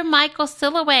Father Michael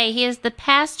Silloway. He is the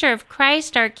pastor of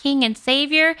Christ, our King and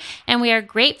Savior, and we are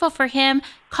grateful for him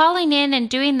calling in and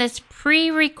doing this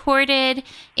pre-recorded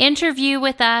interview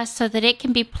with us so that it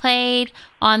can be played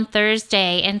on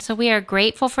Thursday. And so we are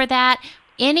grateful for that.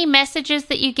 Any messages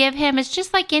that you give him is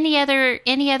just like any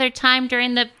other time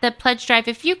during the pledge drive.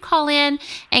 If you call in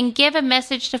and give a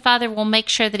message to Father, we'll make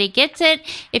sure that he gets it.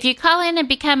 If you call in and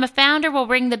become a founder, we'll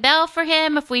ring the bell for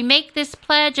him. If we make this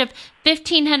pledge of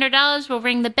 $1,500, we'll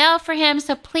ring the bell for him.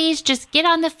 So please just get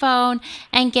on the phone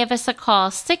and give us a call,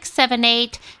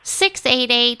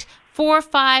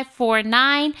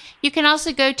 678-688-4549. You can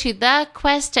also go to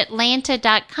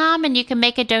thequestatlanta.com and you can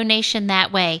make a donation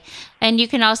that way. And you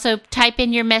can also type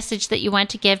in your message that you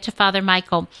want to give to Father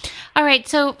Michael. All right,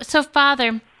 so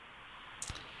Father,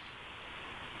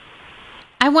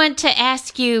 I want to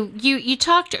ask you, you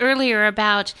talked earlier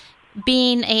about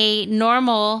being a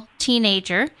normal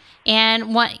teenager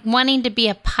and wanting to be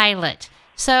a pilot.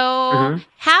 So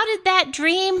how did that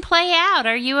dream play out?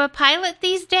 Are you a pilot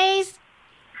these days?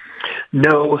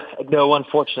 No,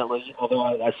 unfortunately, although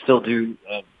I still do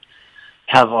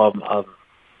have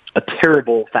a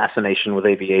terrible fascination with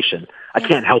aviation. I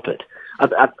can't help it.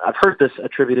 I've heard this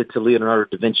attributed to Leonardo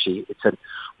da Vinci. It said,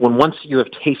 when once you have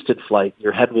tasted flight,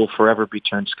 your head will forever be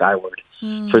turned skyward.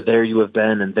 For there you have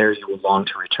been, and there you will long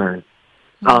to return.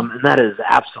 And that is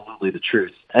absolutely the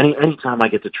truth. Anytime I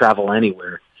get to travel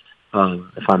anywhere,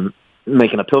 if I'm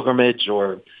making a pilgrimage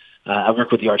or I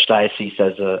work with the Archdiocese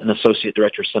as an associate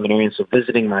director of seminarians, so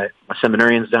visiting my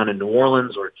seminarians down in New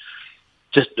Orleans or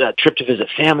just a trip to visit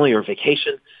family or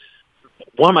vacation,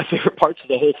 one of my favorite parts of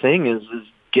the whole thing is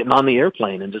getting on the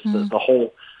airplane and just the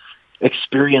whole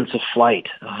experience of flight,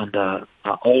 and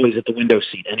always at the window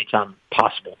seat anytime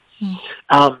possible.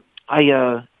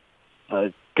 I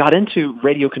got into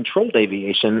radio-controlled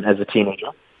aviation as a teenager.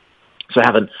 So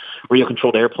having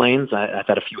radio-controlled airplanes, I've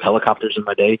had a few helicopters in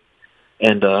my day,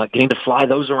 and getting to fly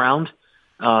those around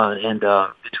and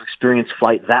to experience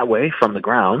flight that way from the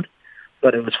ground.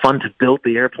 But it was fun to build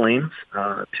the airplanes,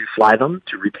 to fly them,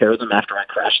 to repair them after I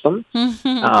crashed them.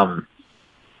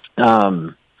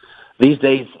 These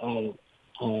days,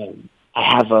 I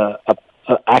have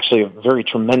actually a very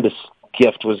tremendous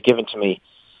gift was given to me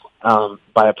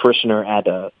by a parishioner at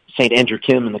St. Andrew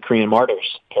Kim in the Korean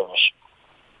Martyrs Parish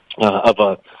of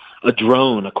a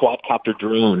drone, a quadcopter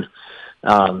drone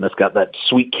that's got that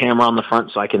sweet camera on the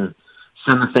front, so I can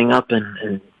send the thing up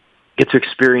and get to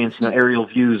experience aerial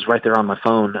views right there on my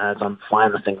phone as I'm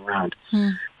flying the thing around.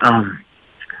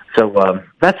 So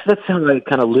that's how I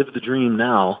kind of live the dream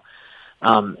now.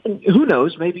 And who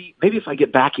knows? Maybe if I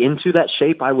get back into that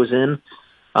shape I was in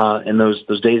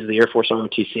those days of the Air Force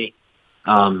ROTC,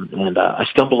 and I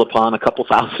stumble upon a couple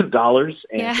 $1,000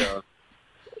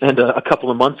 and a couple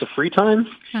of months of free time,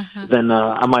 then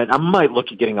I might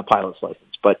look at getting a pilot's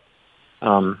license. But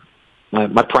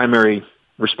my primary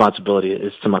responsibility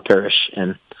is to my parish,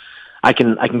 and I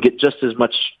can get just as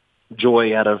much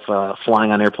joy out of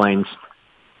flying on airplanes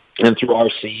and through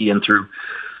RC and through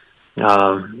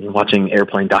watching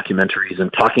airplane documentaries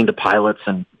and talking to pilots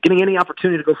and getting any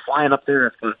opportunity to go flying up there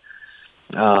if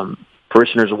the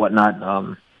parishioners or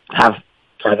whatnot have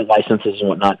private licenses and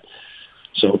whatnot.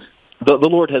 So the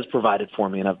Lord has provided for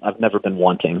me, and I've never been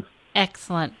wanting.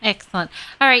 Excellent.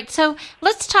 All right, so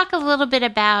let's talk a little bit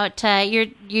about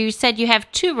you said you have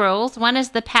two roles. One is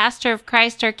the pastor of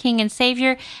Christ, our King and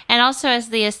Savior, and also as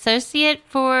the associate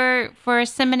for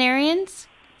seminarians.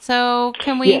 So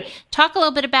can we talk a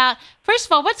little bit about, first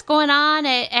of all, what's going on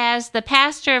as the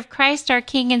pastor of Christ, our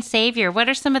King and Savior? What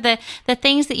are some of the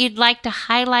things that you'd like to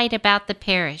highlight about the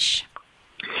parish?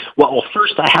 Well,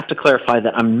 first I have to clarify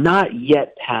that I'm not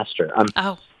yet pastor.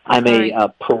 I'm a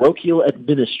parochial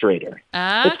administrator.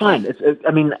 It's fine.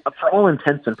 For all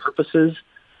intents and purposes,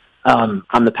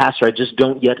 I'm the pastor. I just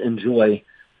don't yet enjoy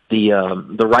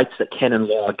the rights that canon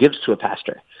law gives to a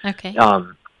pastor. Okay.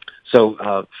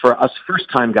 So for us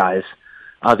first-time guys,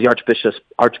 the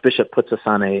Archbishop puts us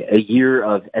on a year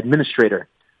of administrator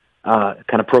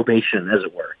kind of probation, as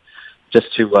it were,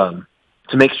 just to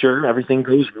make sure everything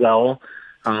goes well.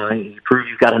 You prove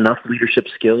you've got enough leadership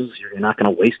skills. You're not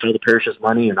going to waste all the parish's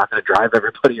money. You're not going to drive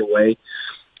everybody away.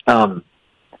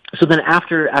 So then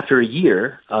after a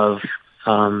year of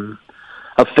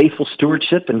faithful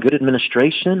stewardship and good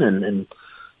administration and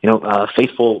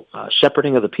faithful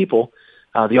shepherding of the people,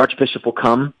 the Archbishop will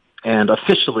come and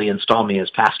officially install me as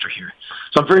pastor here.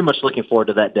 So I'm very much looking forward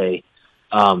to that day.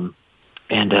 So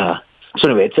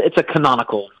anyway, it's a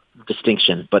canonical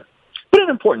distinction, but an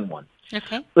important one.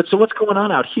 Okay. But so what's going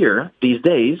on out here these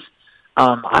days?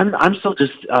 I'm still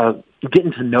just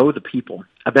getting to know the people.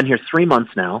 I've been here 3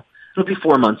 months now. It'll be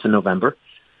 4 months in November,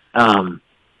 and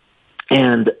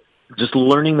just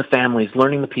learning the families,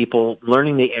 learning the people,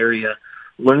 learning the area,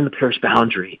 learning the parish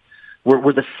boundary.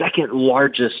 We're the second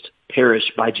largest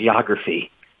parish by geography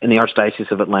in the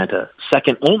Archdiocese of Atlanta,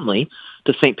 second only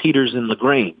to St. Peter's in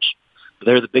LaGrange.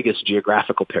 They're the biggest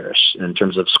geographical parish in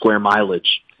terms of square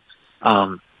mileage.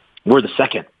 We're the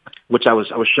second, which I was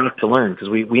shocked to learn because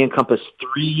we encompass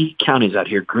 3 counties out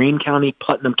here: Greene County,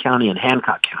 Putnam County, and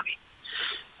Hancock County.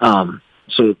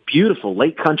 So beautiful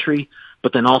lake country,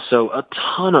 but then also a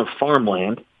ton of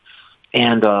farmland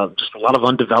and just a lot of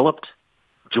undeveloped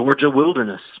Georgia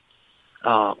wilderness,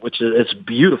 which is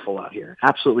beautiful out here,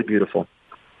 absolutely beautiful.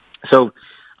 So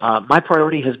my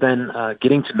priority has been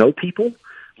getting to know people,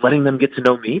 letting them get to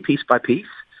know me piece by piece,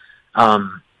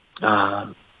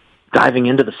 diving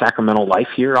into the sacramental life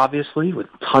here, obviously, with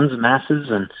tons of masses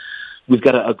and we've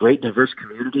got a great diverse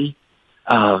community.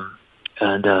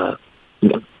 And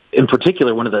in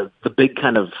particular, one of the big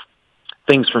kind of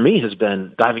things for me has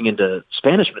been diving into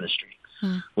Spanish ministry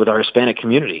with our Hispanic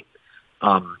community,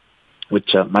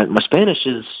 which my Spanish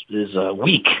is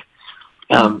weak.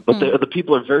 But the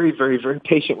people are very, very, very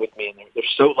patient with me, and they're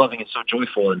so loving and so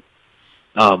joyful, and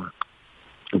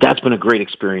that's been a great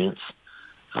experience.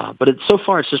 But so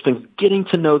far, it's just been getting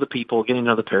to know the people, getting to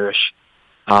know the parish,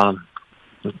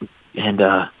 and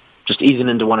just easing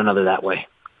into one another that way.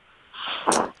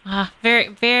 Very,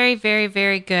 very, very,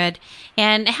 very good.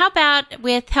 And how about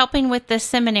with helping with the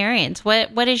seminarians?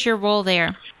 What is your role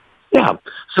there? Yeah.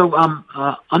 So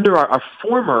under our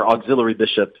former auxiliary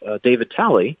bishop, David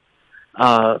Talley,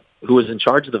 who was in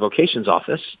charge of the vocations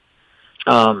office,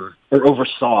 or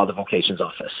oversaw the vocations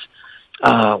office,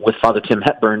 with Father Tim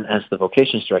Hepburn as the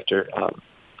vocations director,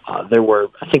 there were,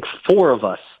 I think, four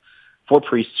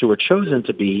priests who were chosen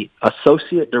to be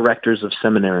associate directors of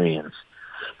seminarians.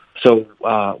 So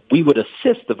we would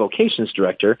assist the vocations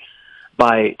director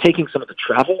by taking some of the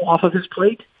travel off of his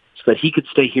plate so that he could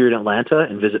stay here in Atlanta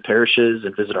and visit parishes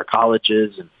and visit our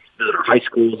colleges and visit our high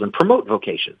schools and promote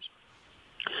vocations,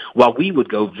 while we would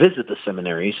go visit the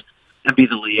seminaries and be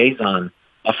the liaison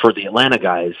for the Atlanta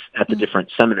guys at the different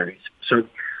seminaries. So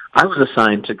I was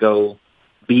assigned to go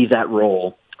be that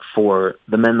role for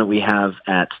the men that we have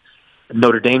at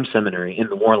Notre Dame Seminary in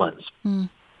New Orleans.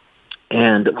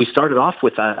 And we started off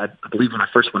with, I believe when I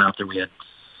first went out there, we had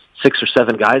 6 or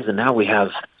 7 guys, and now we have,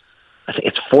 I think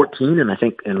it's 14,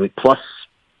 and we plus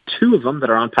 2 of them that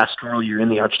are on pastoral year in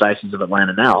the Archdiocese of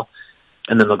Atlanta now,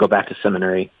 and then they'll go back to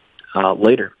seminary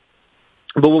later.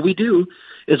 But what we do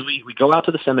is we go out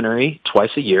to the seminary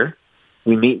twice a year.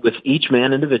 We meet with each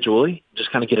man individually,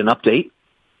 just kind of get an update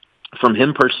from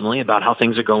him personally about how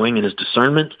things are going in his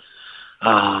discernment,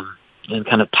 and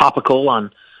kind of topical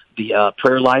on the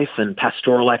prayer life and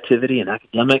pastoral activity and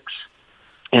academics.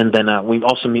 And then we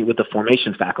also meet with the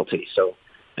formation faculty. So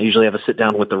I usually have a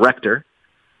sit-down with the rector,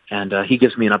 and he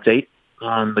gives me an update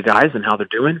on the guys and how they're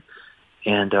doing.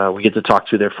 And we get to talk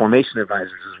to their formation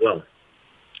advisors as well,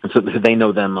 and so they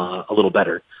know them a little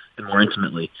better and more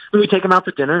intimately. And we take them out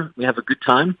to dinner. We have a good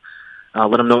time.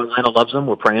 Let them know Atlanta loves them.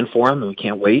 We're praying for them, and we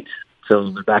can't wait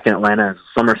till they're back in Atlanta as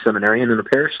a summer seminarian in a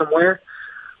parish somewhere.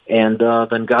 And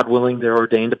then, God willing, they're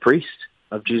ordained a priest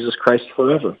of Jesus Christ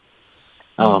forever.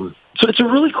 So it's a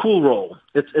really cool role.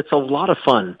 It's a lot of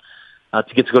fun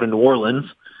to get to go to New Orleans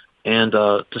and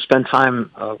to spend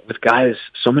time with guys,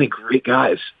 so many great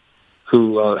guys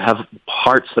who have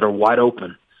hearts that are wide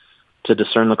open to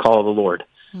discern the call of the Lord.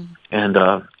 And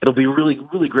it'll be a really,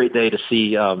 really great day to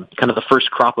see kind of the first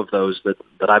crop of those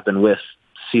that I've been with,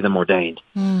 see them ordained.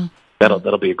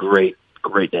 That'll be a great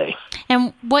day.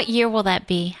 And what year will that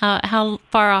be? How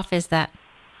far off is that?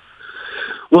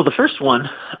 Well, the first one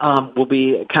will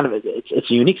be kind of,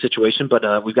 it's a unique situation,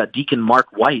 but we've got Deacon Mark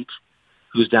White,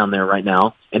 who's down there right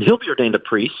now, and he'll be ordained a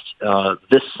priest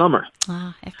this summer.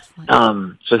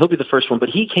 Excellent. So he'll be the first one, but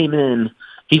he came in,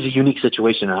 he's a unique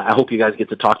situation. I hope you guys get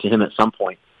to talk to him at some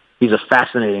point. He's a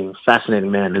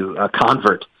fascinating man a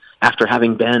convert after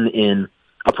having been in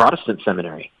a Protestant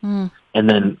seminary, and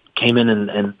then came in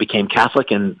and became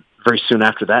Catholic, and very soon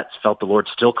after that felt the Lord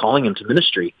still calling him to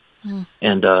ministry.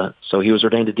 And so he was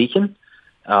ordained a deacon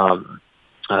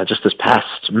just this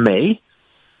past May,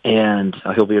 and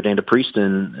he'll be ordained a priest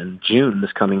in June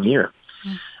this coming year.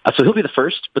 So he'll be the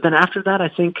first, but then after that, I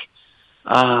think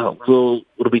it'll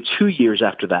be 2 years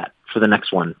after that for the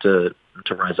next one to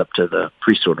rise up to the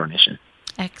priest ordination.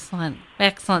 Excellent.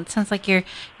 Sounds like you're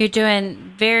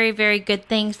doing very, very good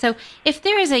things. So if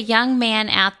there is a young man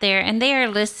out there and they are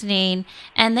listening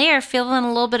and they are feeling a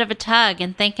little bit of a tug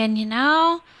and thinking,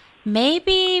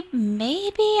 maybe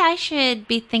I should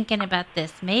be thinking about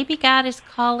this. Maybe God is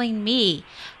calling me.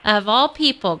 Of all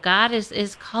people, God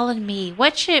is calling me.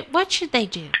 What should they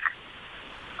do?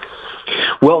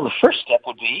 Well, the first step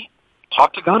would be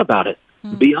talk to God about it.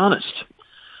 Be honest.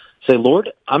 Say,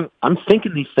 Lord, I'm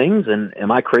thinking these things, and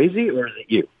am I crazy, or is it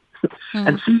you?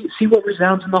 And see what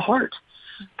resounds in the heart,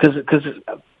 because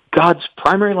God's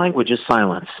primary language is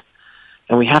silence,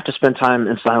 and we have to spend time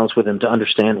in silence with Him to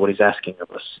understand what He's asking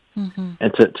of us,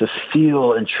 and to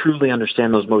feel and truly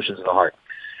understand those motions of the heart.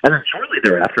 And then shortly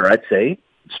thereafter, I'd say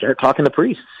start talking to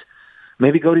priests.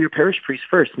 Maybe go to your parish priest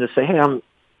first and just say, hey,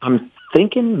 I'm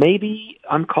thinking maybe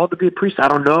I'm called to be a priest. I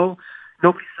don't know.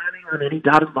 Nobody's signing on any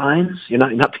dotted lines. You're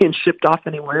not being shipped off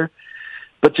anywhere.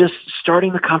 But just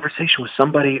starting the conversation with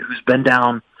somebody who's been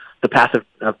down the path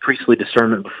of priestly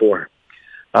discernment before,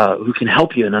 who can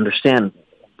help you and understand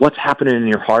what's happening in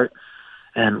your heart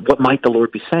and what might the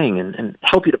Lord be saying, and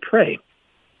help you to pray.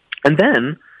 And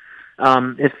then,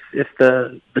 if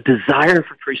the desire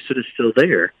for priesthood is still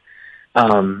there,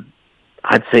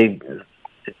 I'd say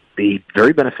it'd be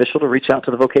very beneficial to reach out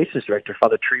to the vocations director,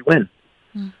 Father Tree Wynn.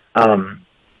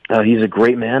 He's a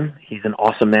great man. He's an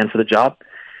awesome man for the job,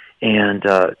 and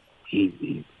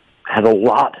he has a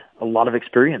lot of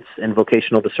experience in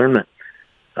vocational discernment.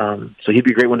 So he'd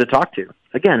be a great one to talk to.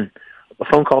 Again, a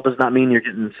phone call does not mean you're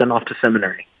getting sent off to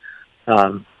seminary.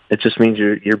 It just means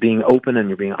you're being open and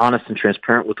you're being honest and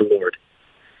transparent with the Lord,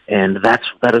 and that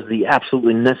is the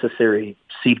absolutely necessary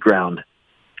seed ground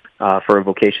for a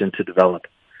vocation to develop.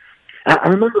 I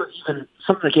remember even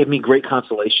something that gave me great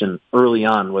consolation early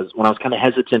on was when I was kind of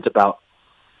hesitant about,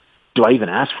 do I even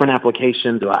ask for an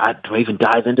application? Do I even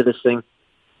dive into this thing?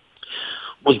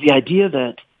 Was the idea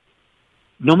that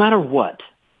no matter what,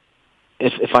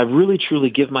 if I really truly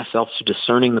give myself to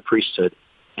discerning the priesthood,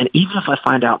 and even if I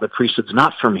find out the priesthood's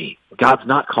not for me, God's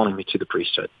not calling me to the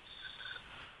priesthood,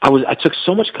 I took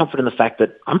so much comfort in the fact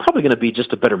that I'm probably going to be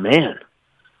just a better man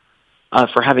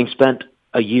for having spent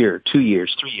a year, 2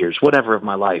 years, 3 years, whatever of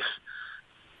my life,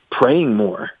 praying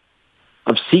more,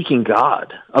 of seeking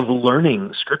God, of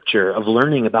learning Scripture, of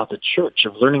learning about the church,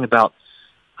 of learning about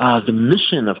the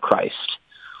mission of Christ.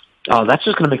 That's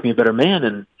just going to make me a better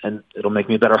man, and it'll make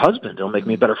me a better husband. It'll make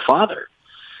me a better father.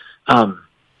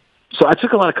 So I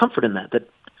took a lot of comfort in that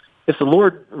if the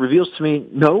Lord reveals to me,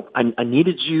 no, I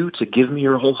needed you to give me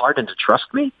your whole heart and to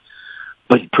trust me,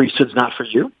 but priesthood's not for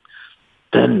you,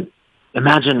 then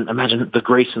imagine the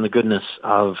grace and the goodness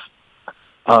of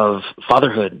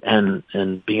fatherhood and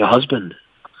being a husband.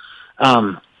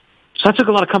 So I took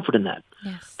a lot of comfort in that.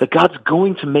 Yes. That God's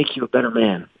going to make you a better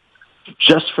man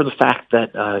just for the fact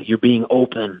that you're being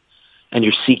open and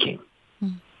you're seeking.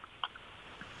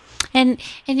 And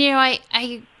I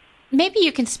maybe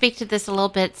you can speak to this a little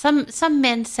bit. Some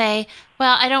men say,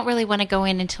 well, I don't really want to go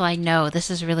in until I know this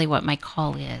is really what my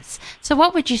call is. So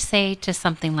what would you say to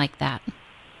something like that?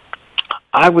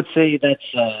 I would say that's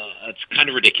kind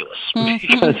of ridiculous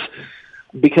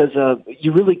because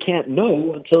you really can't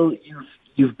know until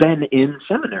you've been in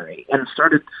seminary and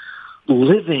started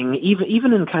living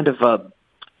even in kind of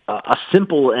a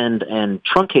simple and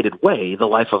truncated way the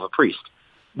life of a priest.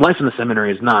 Life in the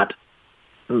seminary is not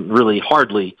really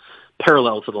hardly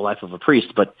parallel to the life of a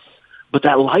priest, but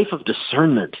that life of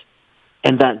discernment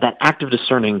and that act of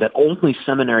discerning that only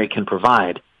seminary can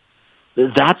provide,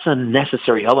 that's a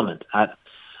necessary element.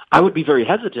 I would be very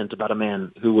hesitant about a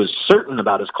man who was certain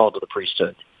about his call to the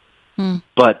priesthood,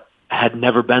 but had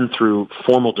never been through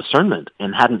formal discernment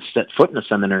and hadn't set foot in a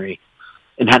seminary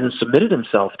and hadn't submitted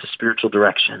himself to spiritual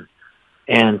direction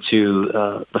and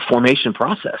to the formation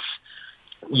process.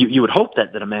 You would hope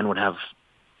that a man would have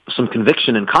some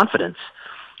conviction and confidence,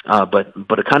 but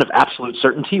a kind of absolute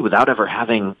certainty without ever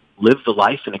having lived the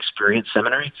life and experienced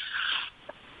seminary.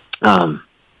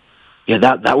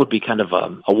 That would be kind of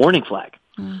a warning flag.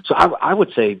 So I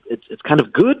would say it's kind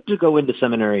of good to go into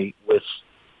seminary with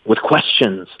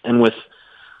questions and with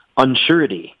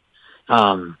unsurety,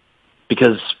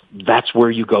 because that's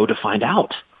where you go to find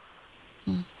out.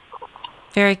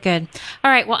 Very good.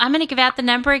 All right. Well, I'm going to give out the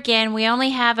number again. We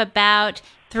only have about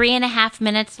 3.5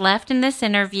 minutes left in this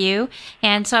interview.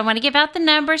 And so I want to give out the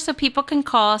number so people can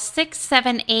call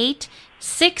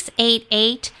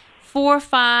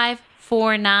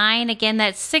 678-688-4549. Again,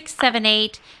 that's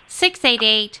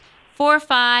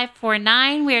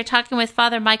 678-688-4549. We are talking with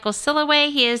Father Michael Silloway.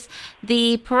 He is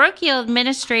the parochial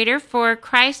administrator for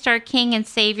Christ our King and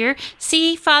Savior.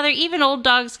 See, Father, even old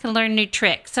dogs can learn new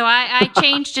tricks. So I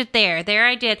changed it there. There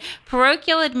I did.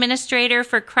 Parochial administrator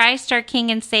for Christ our King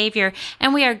and Savior.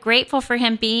 And we are grateful for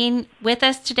him being with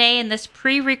us today in this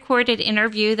pre-recorded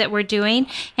interview that we're doing.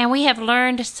 And we have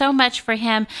learned so much for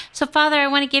him. So, Father, I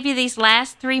want to give you these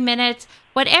last 3 minutes,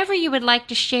 whatever you would like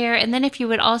to share, and then if you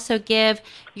would also give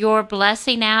your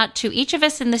blessing out to each of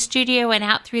us in the studio and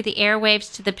out through the airwaves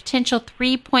to the potential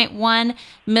 3.1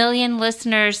 million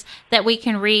listeners that we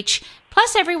can reach,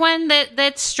 plus everyone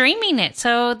that's streaming it,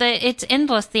 so that it's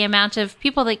endless, the amount of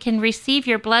people that can receive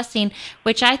your blessing,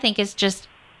 which I think is just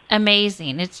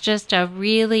amazing. It's just a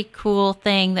really cool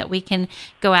thing that we can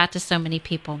go out to so many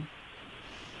people.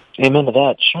 Amen to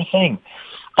that. Sure thing.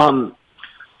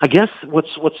 I guess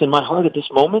what's in my heart at this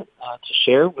moment to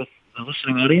share with the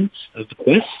listening audience of the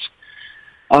Quest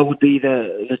would be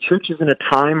the church is in a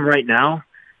time right now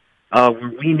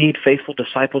where we need faithful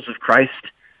disciples of Christ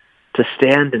to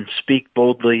stand and speak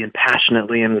boldly and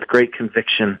passionately and with great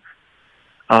conviction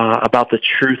about the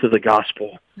truth of the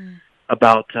gospel,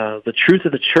 about the truth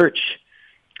of the church.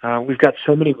 We've got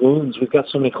so many wounds, we've got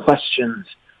so many questions,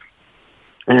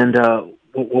 and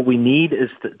what we need is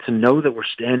to know that we're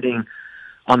standing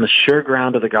on the sure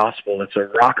ground of the gospel. It's a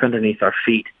rock underneath our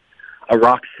feet, a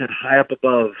rock set high up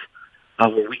above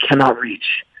where we cannot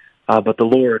reach. But the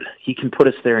Lord, He can put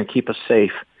us there and keep us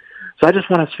safe. So I just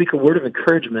want to speak a word of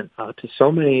encouragement to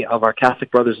so many of our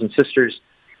Catholic brothers and sisters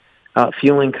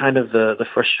feeling kind of the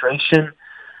frustration,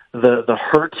 the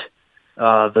hurt,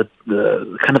 the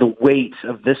kind of the weight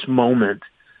of this moment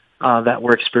that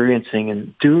we're experiencing.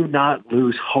 And do not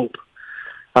lose hope.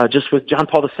 Just with John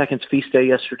Paul II's feast day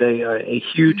yesterday, a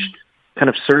huge kind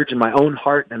of surge in my own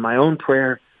heart and my own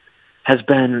prayer has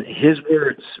been his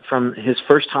words from his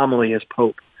first homily as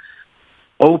Pope.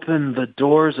 Open the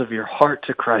doors of your heart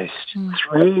to Christ.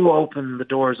 Throw open the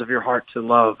doors of your heart to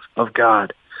love of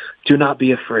God. Do not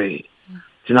be afraid.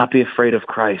 Do not be afraid of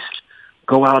Christ.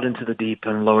 Go out into the deep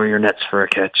and lower your nets for a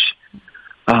catch.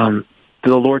 The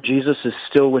Lord Jesus is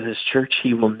still with His church.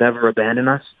 He will never abandon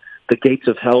us. The gates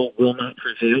of hell will not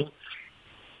prevail.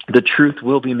 The truth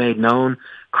will be made known.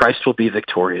 Christ will be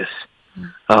victorious.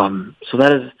 So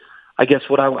that is, I guess,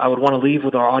 what I would want to leave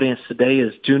with our audience today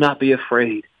is do not be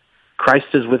afraid. Christ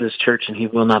is with His church, and He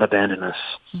will not abandon us.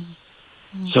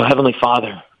 So, Heavenly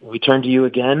Father, we turn to You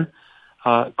again,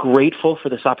 grateful for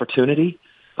this opportunity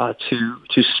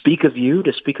to speak of You,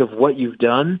 to speak of what You've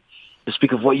done, to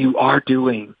speak of what You are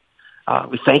doing.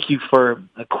 We thank You for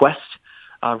a Quest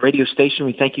radio station.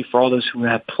 We thank You for all those who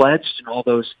have pledged and all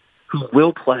those who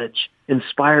will pledge.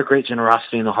 Inspire great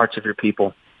generosity in the hearts of Your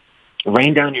people.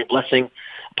 Rain down Your blessing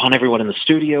upon everyone in the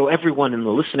studio, everyone in the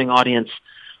listening audience.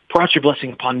 Pour out Your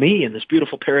blessing upon me and this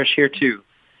beautiful parish here too,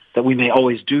 that we may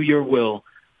always do Your will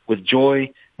with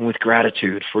joy and with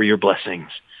gratitude for Your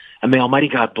blessings. And may Almighty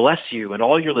God bless you and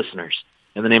all your listeners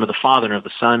in the name of the Father and of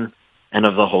the Son and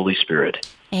of the Holy Spirit.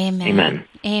 Amen. Amen.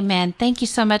 Amen. Thank you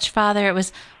so much, Father. It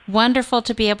was wonderful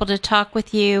to be able to talk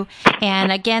with you.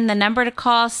 And again, the number to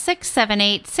call,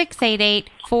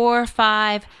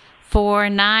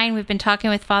 678-688-4549. We've been talking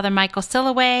with Father Michael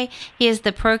Silloway. He is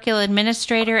the parochial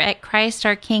administrator at Christ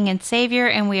our King and Savior,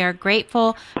 and we are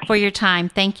grateful for your time.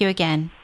 Thank you again.